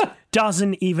Christianus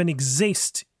doesn't even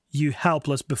exist, you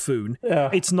helpless buffoon. Yeah.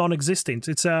 It's non-existent.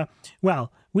 It's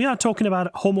well, we are talking about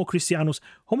Homo Christianus.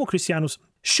 Homo Christianus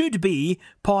should be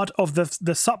part of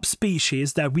the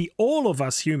subspecies that we, all of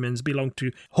us humans, belong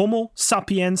to. Homo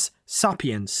sapiens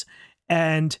sapiens.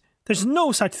 And there's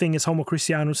no such thing as Homo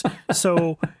Christianus.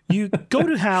 So you go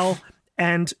to hell,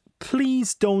 and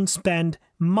please don't spend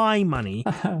my money,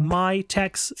 my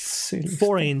tax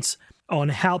forints, on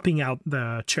helping out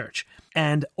the church.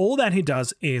 And all that he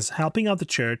does is helping out the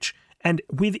church, and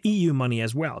with EU money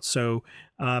as well. So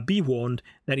be warned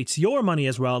that it's your money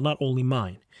as well, not only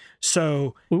mine.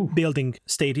 So building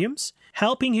stadiums,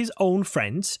 helping his own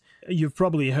friends. You've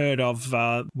probably heard of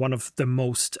one of the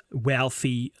most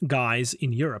wealthy guys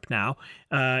in Europe now.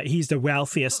 He's the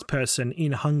wealthiest person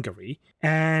in Hungary.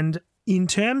 And in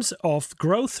terms of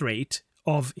growth rate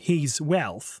of his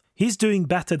wealth, he's doing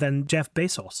better than Jeff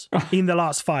Bezos in the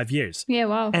last 5 years. Yeah,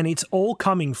 wow. And it's all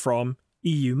coming from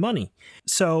EU money.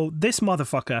 So this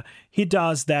motherfucker, he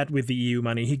does that with the EU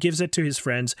money. He gives it to his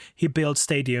friends. He builds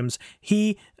stadiums.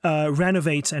 He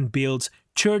renovates and builds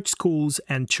church schools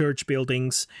and church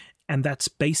buildings, and that's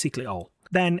basically all.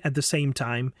 Then at the same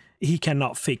time, he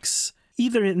cannot fix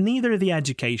neither the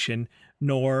education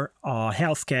nor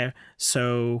healthcare.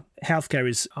 So healthcare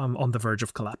is on the verge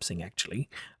of collapsing, actually,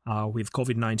 with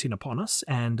COVID-19 upon us,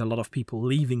 and a lot of people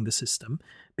leaving the system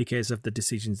because of the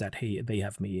decisions that they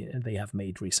have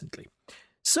made recently.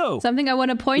 So something I want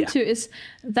to point to is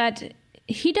that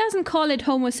he doesn't call it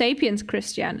Homo sapiens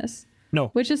Christianus. No,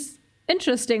 which is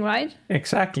interesting, right?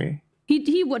 Exactly.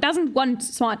 He doesn't want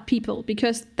smart people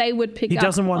because they would pick up. He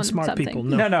doesn't want on smart something. people.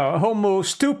 No. No. Homo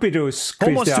stupidus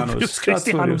Homo Christianus. stupidus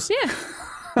Christianus. Yeah.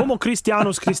 Homo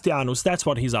Christianus. That's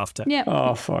what he's after. Yeah.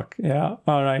 Oh, fuck. Yeah.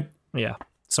 All right. Yeah.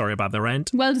 Sorry about the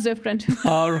rant. Well-deserved rent.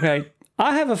 All right.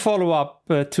 I have a follow-up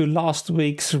to last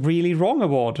week's Really Wrong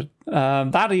Award.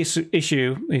 That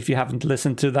issue, if you haven't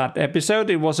listened to that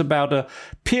episode, it was about a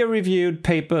peer-reviewed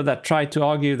paper that tried to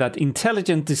argue that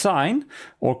intelligent design,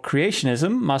 or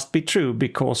creationism, must be true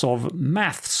because of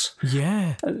maths.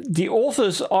 Yeah. The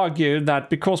authors argued that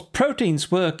because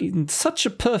proteins work in such a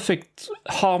perfect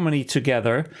harmony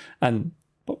together, and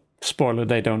spoiler,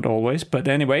 they don't always, but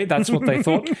anyway, that's what they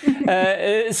thought.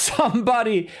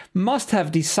 Somebody must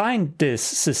have designed this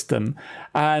system,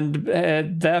 and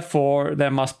therefore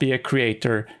there must be a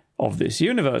creator of this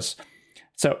universe.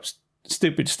 So,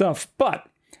 stupid stuff. But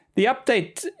the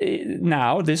update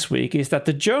now, this week, is that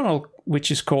the journal, which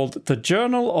is called the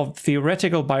Journal of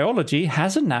Theoretical Biology,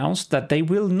 has announced that they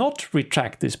will not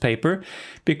retract this paper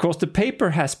because the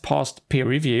paper has passed peer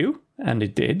review, and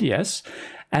it did, yes,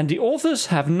 and the authors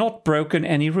have not broken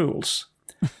any rules.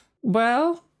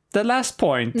 Well, the last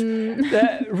point,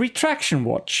 the Retraction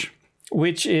Watch,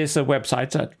 which is a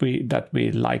website that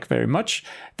we like very much,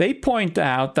 they point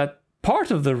out that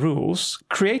part of the rules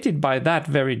created by that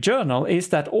very journal is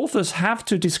that authors have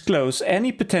to disclose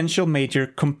any potential major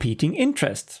competing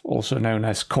interest, also known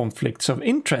as conflicts of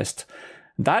interest.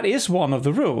 That is one of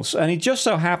the rules, and it just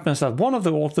so happens that one of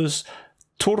the authors,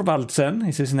 Thorvaldsen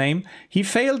is his name, he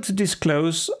failed to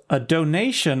disclose a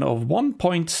donation of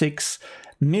 $1.6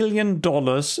 million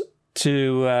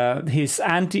to his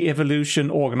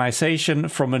anti-evolution organization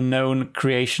from a known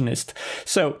creationist.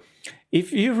 So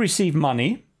if you receive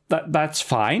money, that's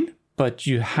fine, but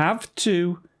you have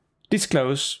to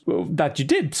disclose that you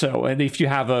did so, and if you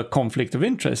have a conflict of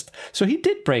interest. So he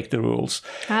did break the rules.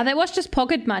 That was just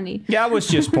pocket money. Yeah, it was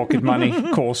just pocket money,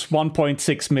 of course.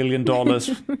 $1.6 million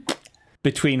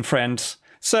between friends.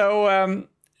 So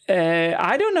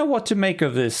I don't know what to make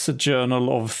of this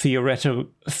Journal of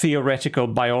Theoretical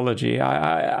Biology.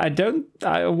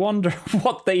 I wonder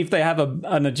if they have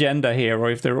an agenda here, or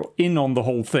if they're in on the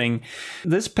whole thing.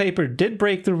 This paper did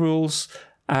break the rules,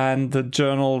 and the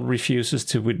journal refuses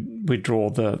to withdraw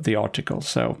the article.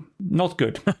 So not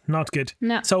good. Not good.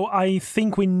 No. So I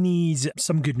think we need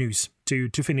some good news to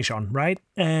finish on, right?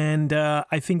 And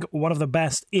I think one of the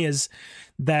best is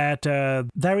that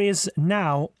there is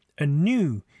now a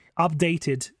new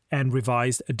updated and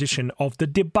revised edition of the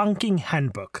Debunking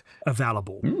Handbook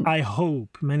available. I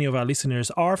hope many of our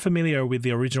listeners are familiar with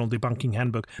the original Debunking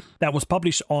Handbook that was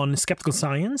published on Skeptical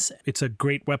Science. It's a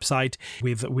great website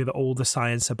with all the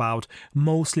science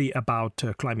mostly about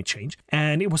climate change.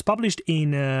 And it was published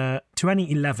in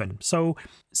 2011. So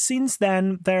since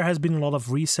then, there has been a lot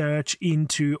of research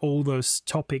into all those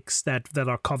topics that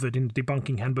are covered in the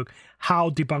Debunking Handbook, how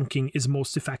debunking is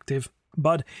most effective.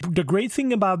 But the great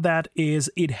thing about that is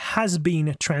it has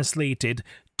been translated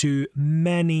to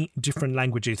many different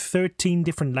languages, 13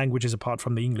 different languages apart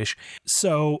from the English.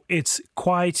 So it's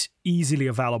quite easily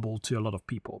available to a lot of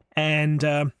people. And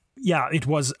it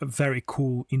was a very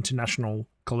cool international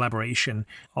collaboration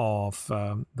of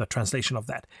the translation of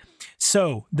that.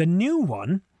 So the new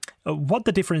one, what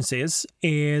the difference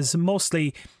is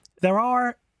mostly there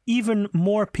are even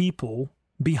more people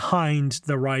behind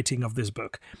the writing of this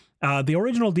book. The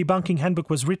original Debunking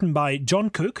Handbook was written by John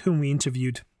Cook, whom we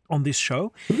interviewed on this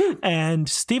show, and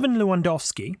Stephen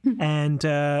Lewandowski, and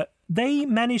they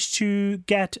managed to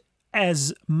get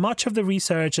as much of the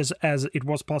research as it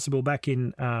was possible back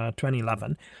in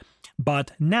 2011.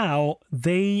 But now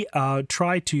they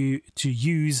try to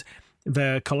use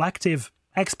the collective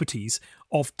expertise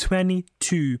of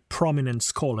 22 prominent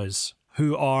scholars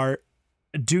who are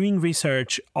doing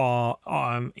research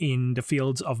in the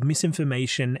fields of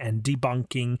misinformation and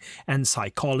debunking and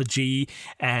psychology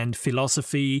and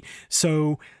philosophy.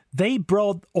 So they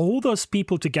brought all those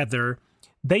people together.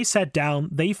 They sat down,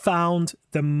 they found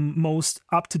the most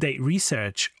up-to-date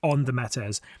research on the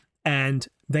matters, and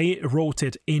they wrote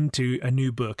it into a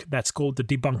new book that's called the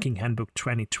Debunking Handbook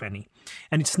 2020.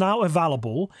 And it's now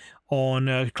available on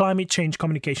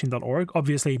climatechangecommunication.org.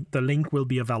 Obviously, the link will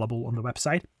be available on the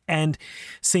website. And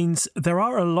since there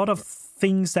are a lot of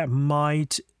things that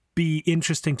might be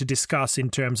interesting to discuss in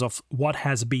terms of what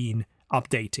has been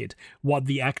updated, what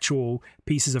the actual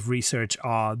pieces of research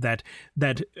are that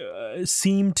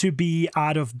seem to be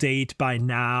out of date by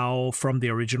now from the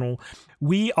original.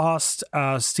 We asked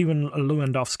Stephen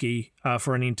Lewandowski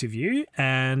for an interview,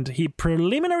 and he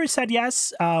preliminarily said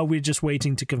yes. We're just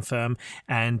waiting to confirm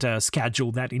and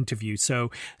schedule that interview.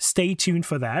 So stay tuned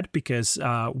for that, because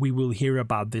we will hear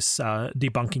about this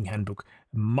debunking handbook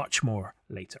much more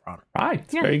later on. Right,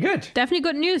 very good. Definitely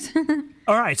good news.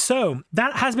 All right, so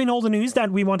that has been all the news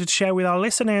that we wanted to share with our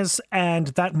listeners, and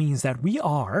that means that we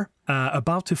are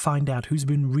about to find out who's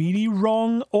been really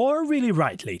wrong or really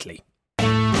right lately.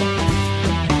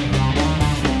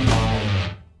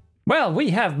 Well, we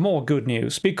have more good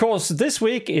news, because this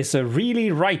week is a really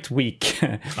right week.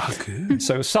 Okay.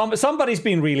 So somebody's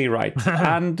been really right.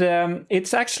 And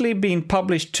it's actually been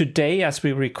published today as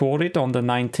we record it on the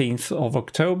 19th of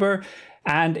October.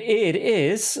 And it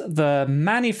is the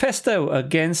Manifesto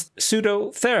Against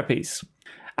Pseudotherapies.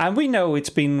 And we know it's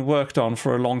been worked on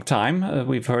for a long time.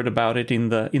 We've heard about it in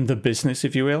the business,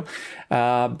 if you will.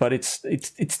 But it's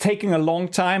taking a long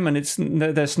time, and it's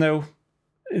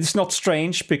not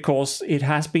strange, because it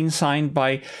has been signed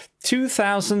by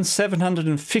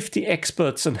 2,750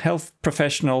 experts and health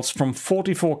professionals from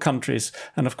 44 countries.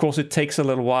 And of course, it takes a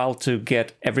little while to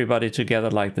get everybody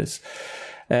together like this.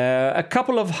 A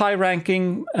couple of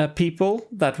high-ranking people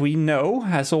that we know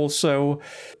has also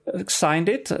signed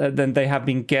it. Then they have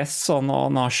been guests on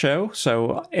our show.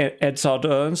 So Edzard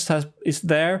Ernst is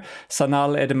there,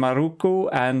 Sanal Edemaruku,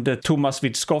 and Thomas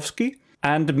Witkowski.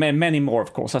 And many more,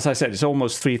 of course. As I said, it's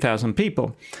almost 3,000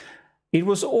 people. It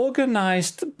was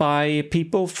organized by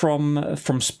people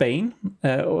from Spain,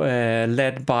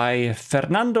 led by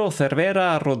Fernando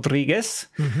Cervera Rodriguez,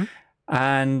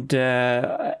 and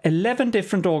 11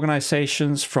 different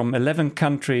organizations from 11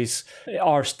 countries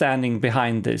are standing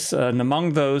behind this. And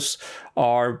among those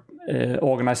are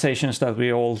organizations that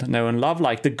we all know and love,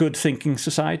 like the Good Thinking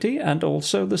Society and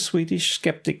also the Swedish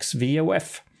Skeptics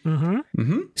VOF.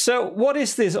 So what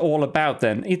is this all about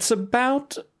then? It's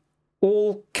about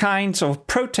all kinds of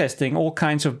protesting, all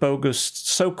kinds of bogus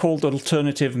so-called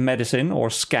alternative medicine, or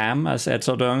scam, as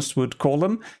Edzard Ernst would call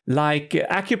them, like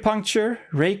acupuncture,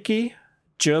 Reiki,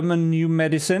 German New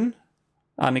Medicine.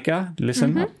 Annika,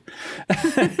 listen.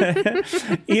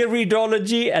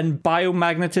 Iridology and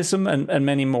biomagnetism and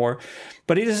many more.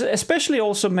 But it is especially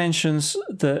also mentions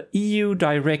the EU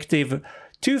Directive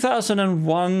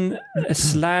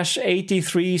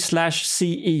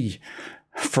 2001/83/CE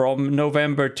from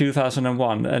November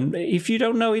 2001. And if you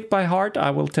don't know it by heart, I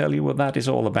will tell you what that is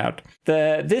all about.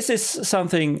 This is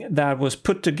something that was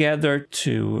put together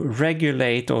to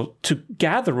regulate, or to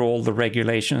gather all the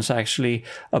regulations actually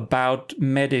about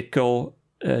medical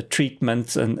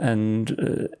treatments and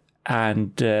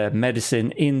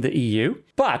medicine in the EU.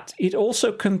 But it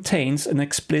also contains an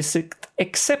explicit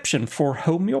exception for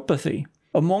homeopathy.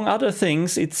 Among other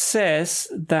things, it says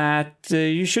that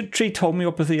you should treat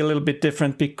homeopathy a little bit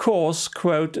different because,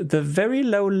 quote, the very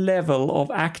low level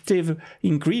of active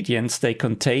ingredients they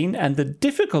contain and the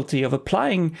difficulty of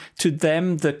applying to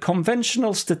them the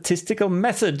conventional statistical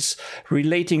methods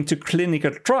relating to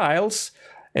clinical trials,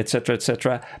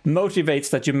 etc., motivates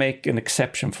that you make an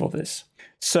exception for this.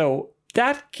 So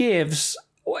that gives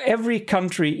every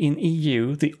country in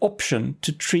EU the option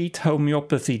to treat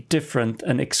homeopathy different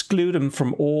and exclude them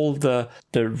from all the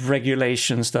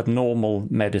regulations that normal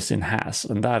medicine has.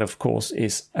 And that, of course,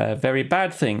 is a very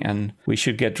bad thing, and we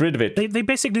should get rid of it. They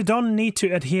basically don't need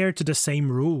to adhere to the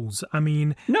same rules. I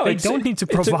mean, they don't need to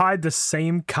provide the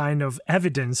same kind of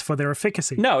evidence for their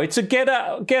efficacy. No, it's a get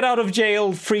out of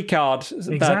jail free card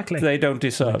that they don't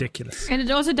deserve. Ridiculous. And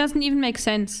it also doesn't even make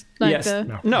sense. Yes,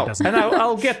 no. And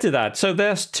I'll get to that. So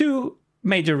there's two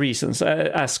major reasons,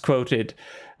 as quoted,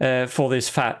 for this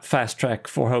fast track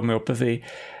for homeopathy.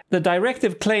 The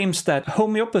directive claims that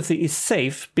homeopathy is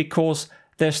safe because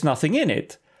there's nothing in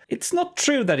it. It's not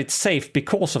true that it's safe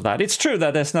because of that. It's true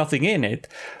that there's nothing in it.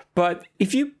 But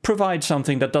if you provide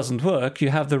something that doesn't work, you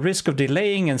have the risk of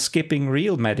delaying and skipping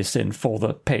real medicine for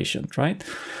the patient, right?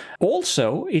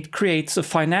 Also, it creates a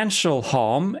financial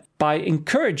harm by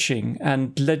encouraging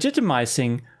and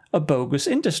legitimizing a bogus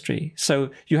industry. So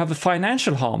you have a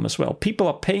financial harm as well. People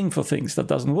are paying for things that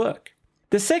doesn't work.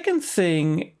 The second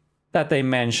thing that they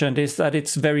mentioned is that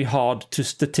it's very hard to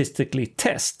statistically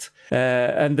test.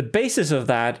 And the basis of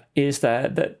that is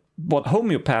that what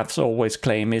homeopaths always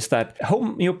claim is that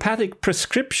homeopathic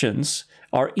prescriptions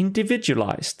are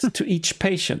individualized to each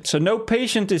patient. So no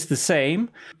patient is the same.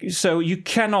 So you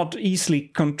cannot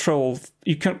easily control,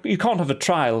 you can't have a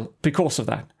trial because of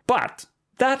that. But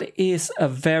that is a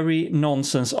very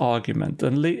nonsense argument.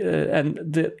 And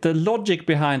the logic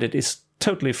behind it is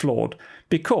totally flawed.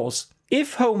 Because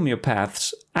if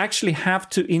homeopaths actually have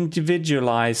to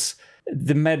individualize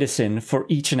the medicine for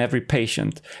each and every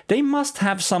patient, they must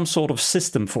have some sort of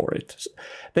system for it.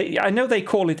 I know they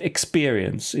call it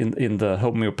experience in the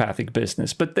homeopathic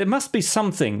business, but there must be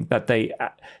something that they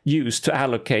use to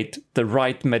allocate the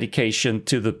right medication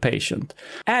to the patient.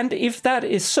 And if that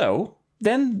is so,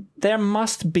 then there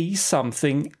must be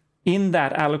something in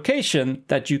that allocation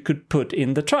that you could put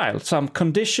in the trial. Some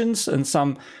conditions and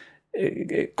some...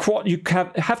 you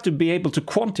have to be able to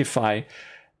quantify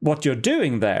what you're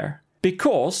doing there.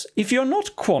 Because if you're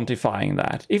not quantifying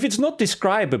that, if it's not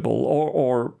describable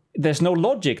or there's no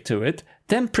logic to it,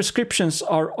 then prescriptions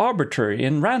are arbitrary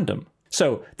and random.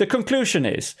 So the conclusion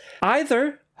is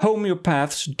either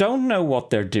homeopaths don't know what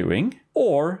they're doing,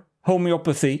 or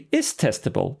homeopathy is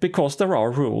testable because there are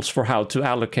rules for how to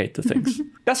allocate the things.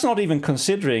 That's not even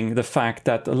considering the fact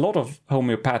that a lot of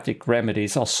homeopathic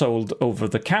remedies are sold over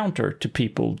the counter to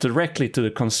people, directly to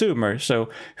the consumer. So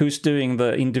who's doing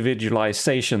the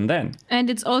individualization then?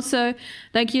 And it's also,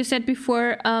 like you said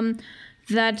before,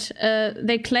 that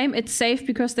they claim it's safe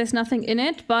because there's nothing in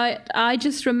it. But I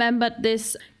just remembered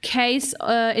this case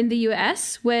in the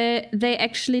US where they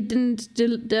actually didn't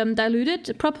dilute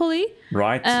it properly.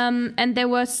 Right. And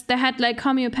they had like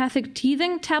homeopathic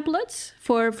teething tablets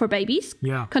for babies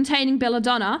containing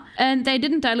belladonna, and they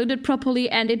didn't dilute it properly,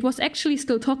 and it was actually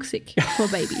still toxic for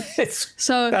babies.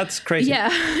 That's crazy. Yeah,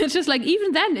 it's just like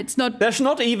even then it's not. There's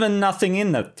not even nothing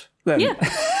in it. Then. Yeah.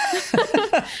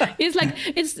 It's like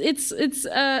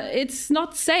it's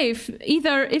not safe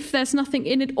either if there's nothing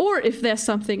in it or if there's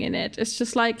something in it. It's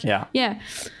just like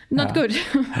not good.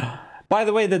 By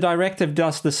the way, the directive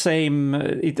does the same.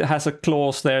 It has a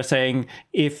clause there saying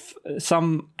if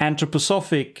some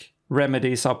anthroposophic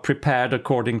remedies are prepared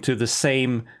according to the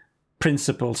same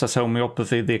principles as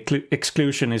homeopathy, the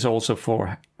exclusion is also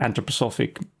for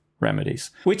anthroposophic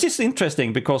remedies, which is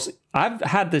interesting because I've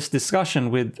had this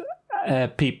discussion with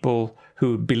people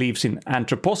who believes in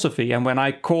anthroposophy, and when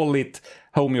I call it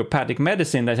homeopathic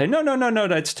medicine, they say no,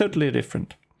 that's totally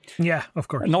different. Yeah, of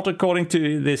course. Not according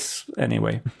to this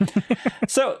anyway.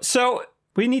 So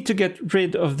we need to get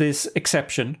rid of this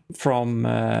exception from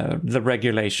the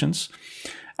regulations.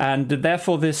 And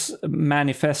therefore, this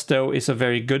manifesto is a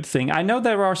very good thing. I know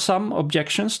there are some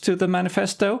objections to the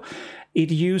manifesto.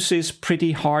 It uses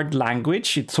pretty hard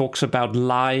language. It talks about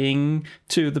lying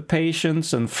to the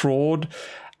patients and fraud.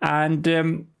 And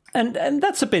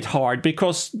that's a bit hard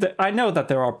because I know that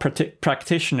there are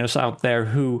practitioners out there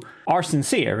who are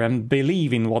sincere and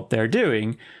believe in what they're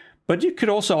doing. But you could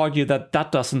also argue that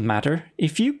that doesn't matter.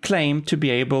 If you claim to be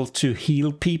able to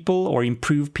heal people or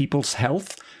improve people's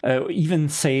health, even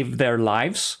save their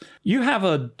lives, you have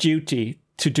a duty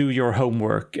to do your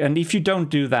homework. And if you don't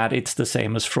do that, it's the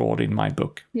same as fraud in my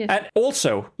book. Yes. And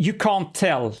also, you can't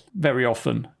tell very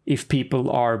often if people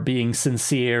are being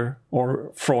sincere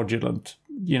or fraudulent.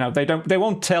 You know, they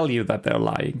won't tell you that they're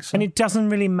lying. So. And it doesn't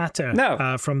really matter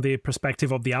from the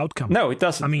perspective of the outcome. No, it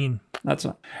doesn't. I mean... That's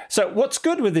not. So what's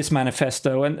good with this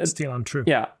manifesto... and still untrue.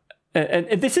 Yeah.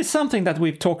 And this is something that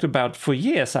we've talked about for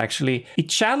years, actually. It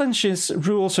challenges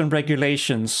rules and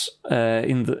regulations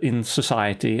in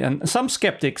society. And some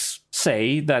skeptics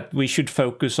say that we should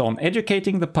focus on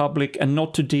educating the public and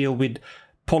not to deal with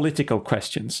political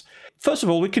questions. First of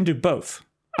all, we can do both.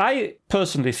 I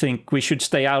personally think we should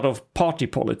stay out of party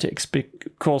politics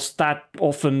because that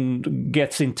often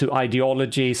gets into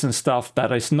ideologies and stuff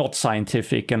that is not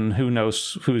scientific, and who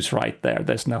knows who's right there.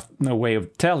 There's no way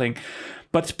of telling.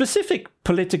 But specific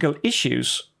political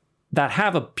issues that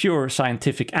have a pure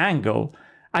scientific angle,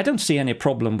 I don't see any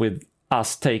problem with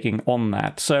us taking on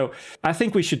that. So I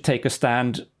think we should take a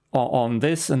stand on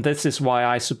this, and this is why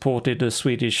I supported a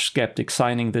Swedish skeptic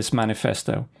signing this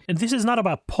manifesto. And this is not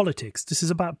about politics, this is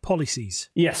about policies.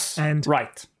 Yes,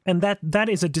 right. And that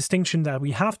is a distinction that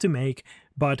we have to make,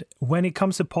 but when it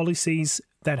comes to policies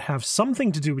that have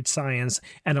something to do with science,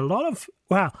 and a lot of,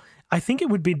 I think it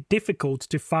would be difficult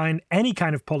to find any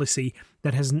kind of policy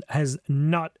that has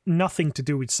nothing to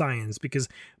do with science, because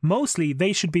mostly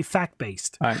they should be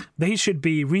fact-based. Right. They should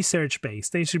be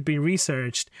research-based. They should be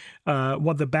researched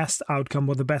what the best outcome,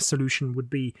 what the best solution would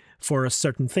be for a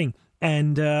certain thing.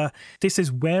 And this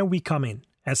is where we come in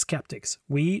as skeptics.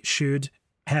 We should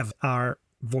have our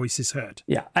voice is heard.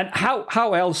 Yeah. And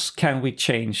how else can we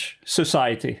change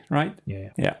society, right?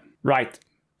 Yeah. Right.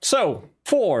 So,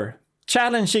 4.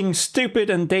 Challenging stupid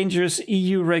and dangerous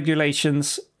EU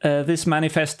regulations. This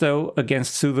manifesto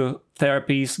against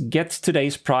pseudotherapies gets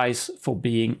today's prize for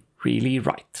being really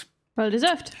right. Well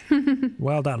deserved.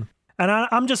 Well done. And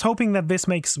I'm just hoping that this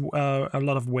makes a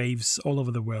lot of waves all over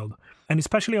the world, and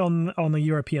especially on a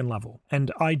European level.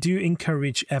 And I do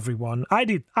encourage everyone.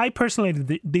 I personally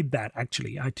did that,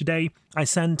 actually. Today, I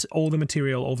sent all the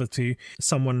material over to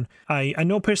someone I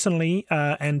know personally,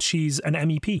 and she's an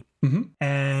MEP. Mm-hmm.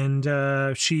 And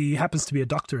she happens to be a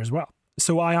doctor as well.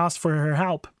 So I asked for her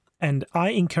help. And I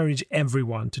encourage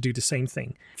everyone to do the same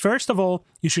thing. First of all,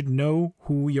 you should know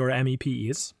who your MEP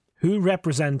is, who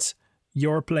represents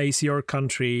your place, your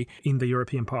country in the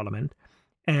European Parliament.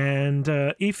 And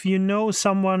if you know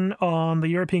someone on the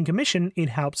European Commission, it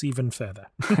helps even further.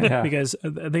 Because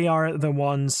they are the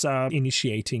ones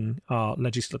initiating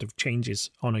legislative changes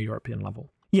on a European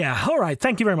level. Yeah, all right.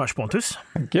 Thank you very much, Pontus.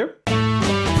 Thank you.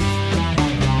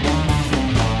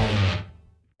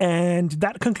 And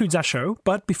that concludes our show.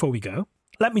 But before we go,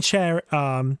 let me share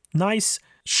a nice,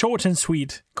 short and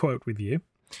sweet quote with you.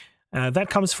 That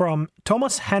comes from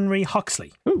Thomas Henry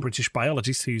Huxley, a British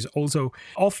biologist who's also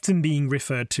often being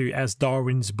referred to as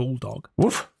Darwin's bulldog.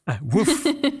 Woof. Woof.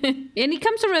 And he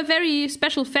comes from a very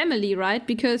special family, right?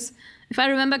 Because if I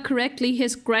remember correctly,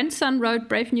 his grandson wrote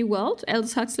Brave New World,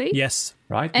 Aldous Huxley. Yes.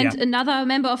 Right. And another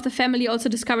member of the family also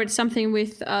discovered something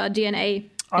with DNA.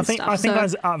 I think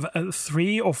as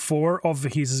 3 or 4 of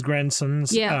his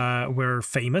grandsons were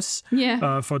famous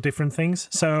for different things.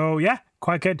 So, yeah,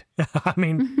 quite good. I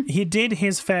mean, he did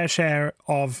his fair share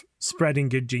of spreading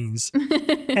good genes.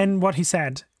 And what he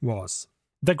said was,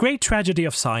 "The great tragedy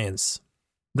of science,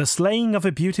 the slaying of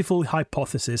a beautiful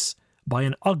hypothesis by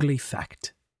an ugly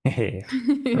fact."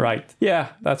 Right.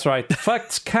 Yeah, that's right.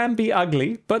 Facts can be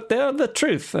ugly, but they're the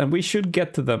truth, and we should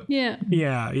get to them.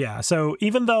 Yeah. So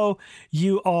even though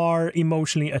you are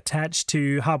emotionally attached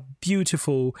to how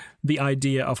beautiful the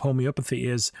idea of homeopathy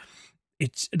is,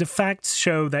 the facts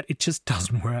show that it just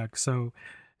doesn't work. So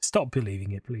stop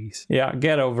believing it, please. Yeah,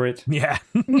 get over it. Yeah.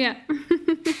 Yeah.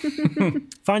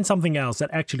 Find something else that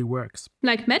actually works.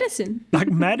 Like medicine.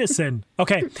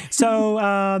 Okay, so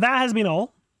that has been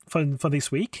all for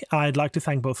this week. I'd like to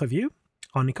thank both of you,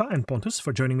 Annika and Pontus,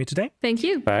 for joining me today. Thank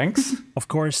you. Thanks. Of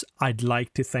course, I'd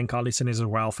like to thank our listeners as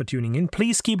well for tuning in.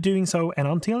 Please keep doing so, and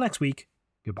until next week,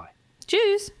 goodbye.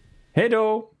 Tschüss. Hej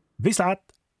då. Vi slatt.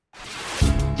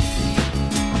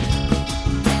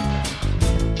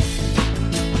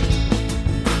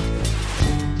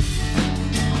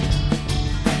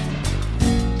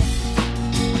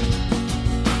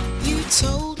 You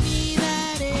told me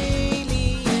that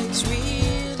aliens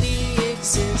really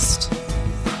exist.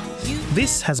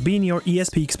 This has been your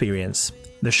ESP experience.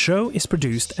 The show is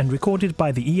produced and recorded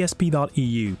by the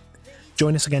TheESP.eu.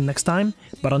 Join us again next time,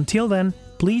 but until then,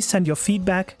 please send your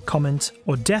feedback, comments,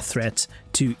 or death threats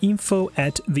to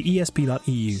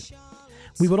info@theesp.eu.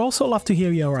 We would also love to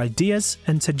hear your ideas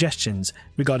and suggestions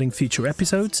regarding future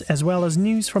episodes, as well as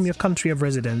news from your country of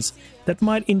residence that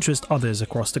might interest others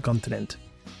across the continent.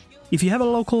 If you have a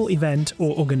local event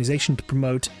or organization to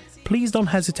promote, please don't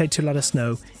hesitate to let us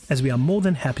know, as we are more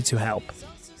than happy to help.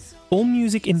 All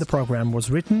music in the program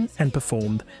was written and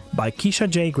performed by Keisha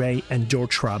J. Gray and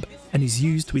George Shrub and is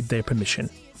used with their permission.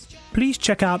 Please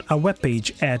check out our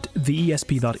webpage at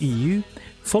theesp.eu,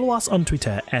 follow us on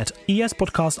Twitter at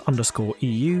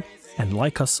espodcast_EU, and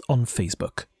like us on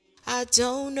Facebook. I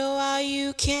don't know how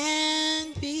you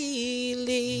can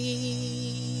believe.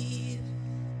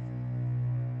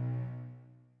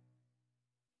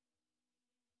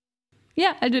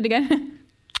 Yeah, I'll do it again.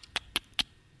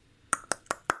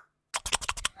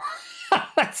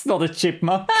 That's not a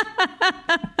chipmunk.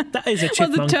 That is a Was a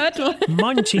chipmunk turtle.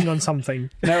 munching on something.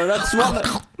 No, that's one.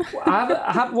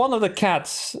 I have one of the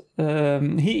cats.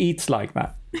 He eats like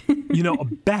that. You know,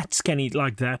 bats can eat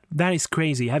like that. That is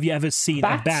crazy. Have you ever seen a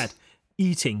Bats? bat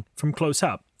eating from close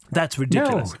up? That's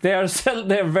ridiculous. No,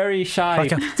 they're very shy.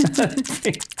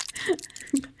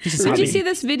 Did you see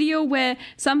this video where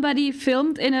somebody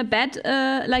filmed in a bat,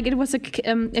 like it was a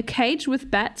cage with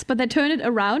bats, but they turned it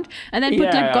around and then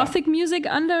put gothic music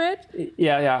under it?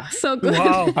 Yeah. So good.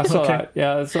 Wow. I saw that.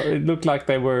 Yeah, so it looked like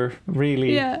they were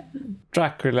really Yeah.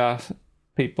 Dracula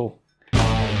people.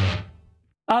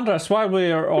 Andras, while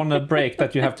we are on a break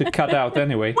that you have to cut out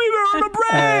anyway. We were on a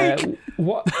break!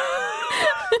 What?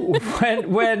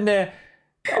 when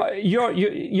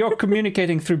you're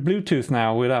communicating through Bluetooth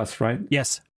now with us, right?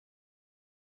 Yes.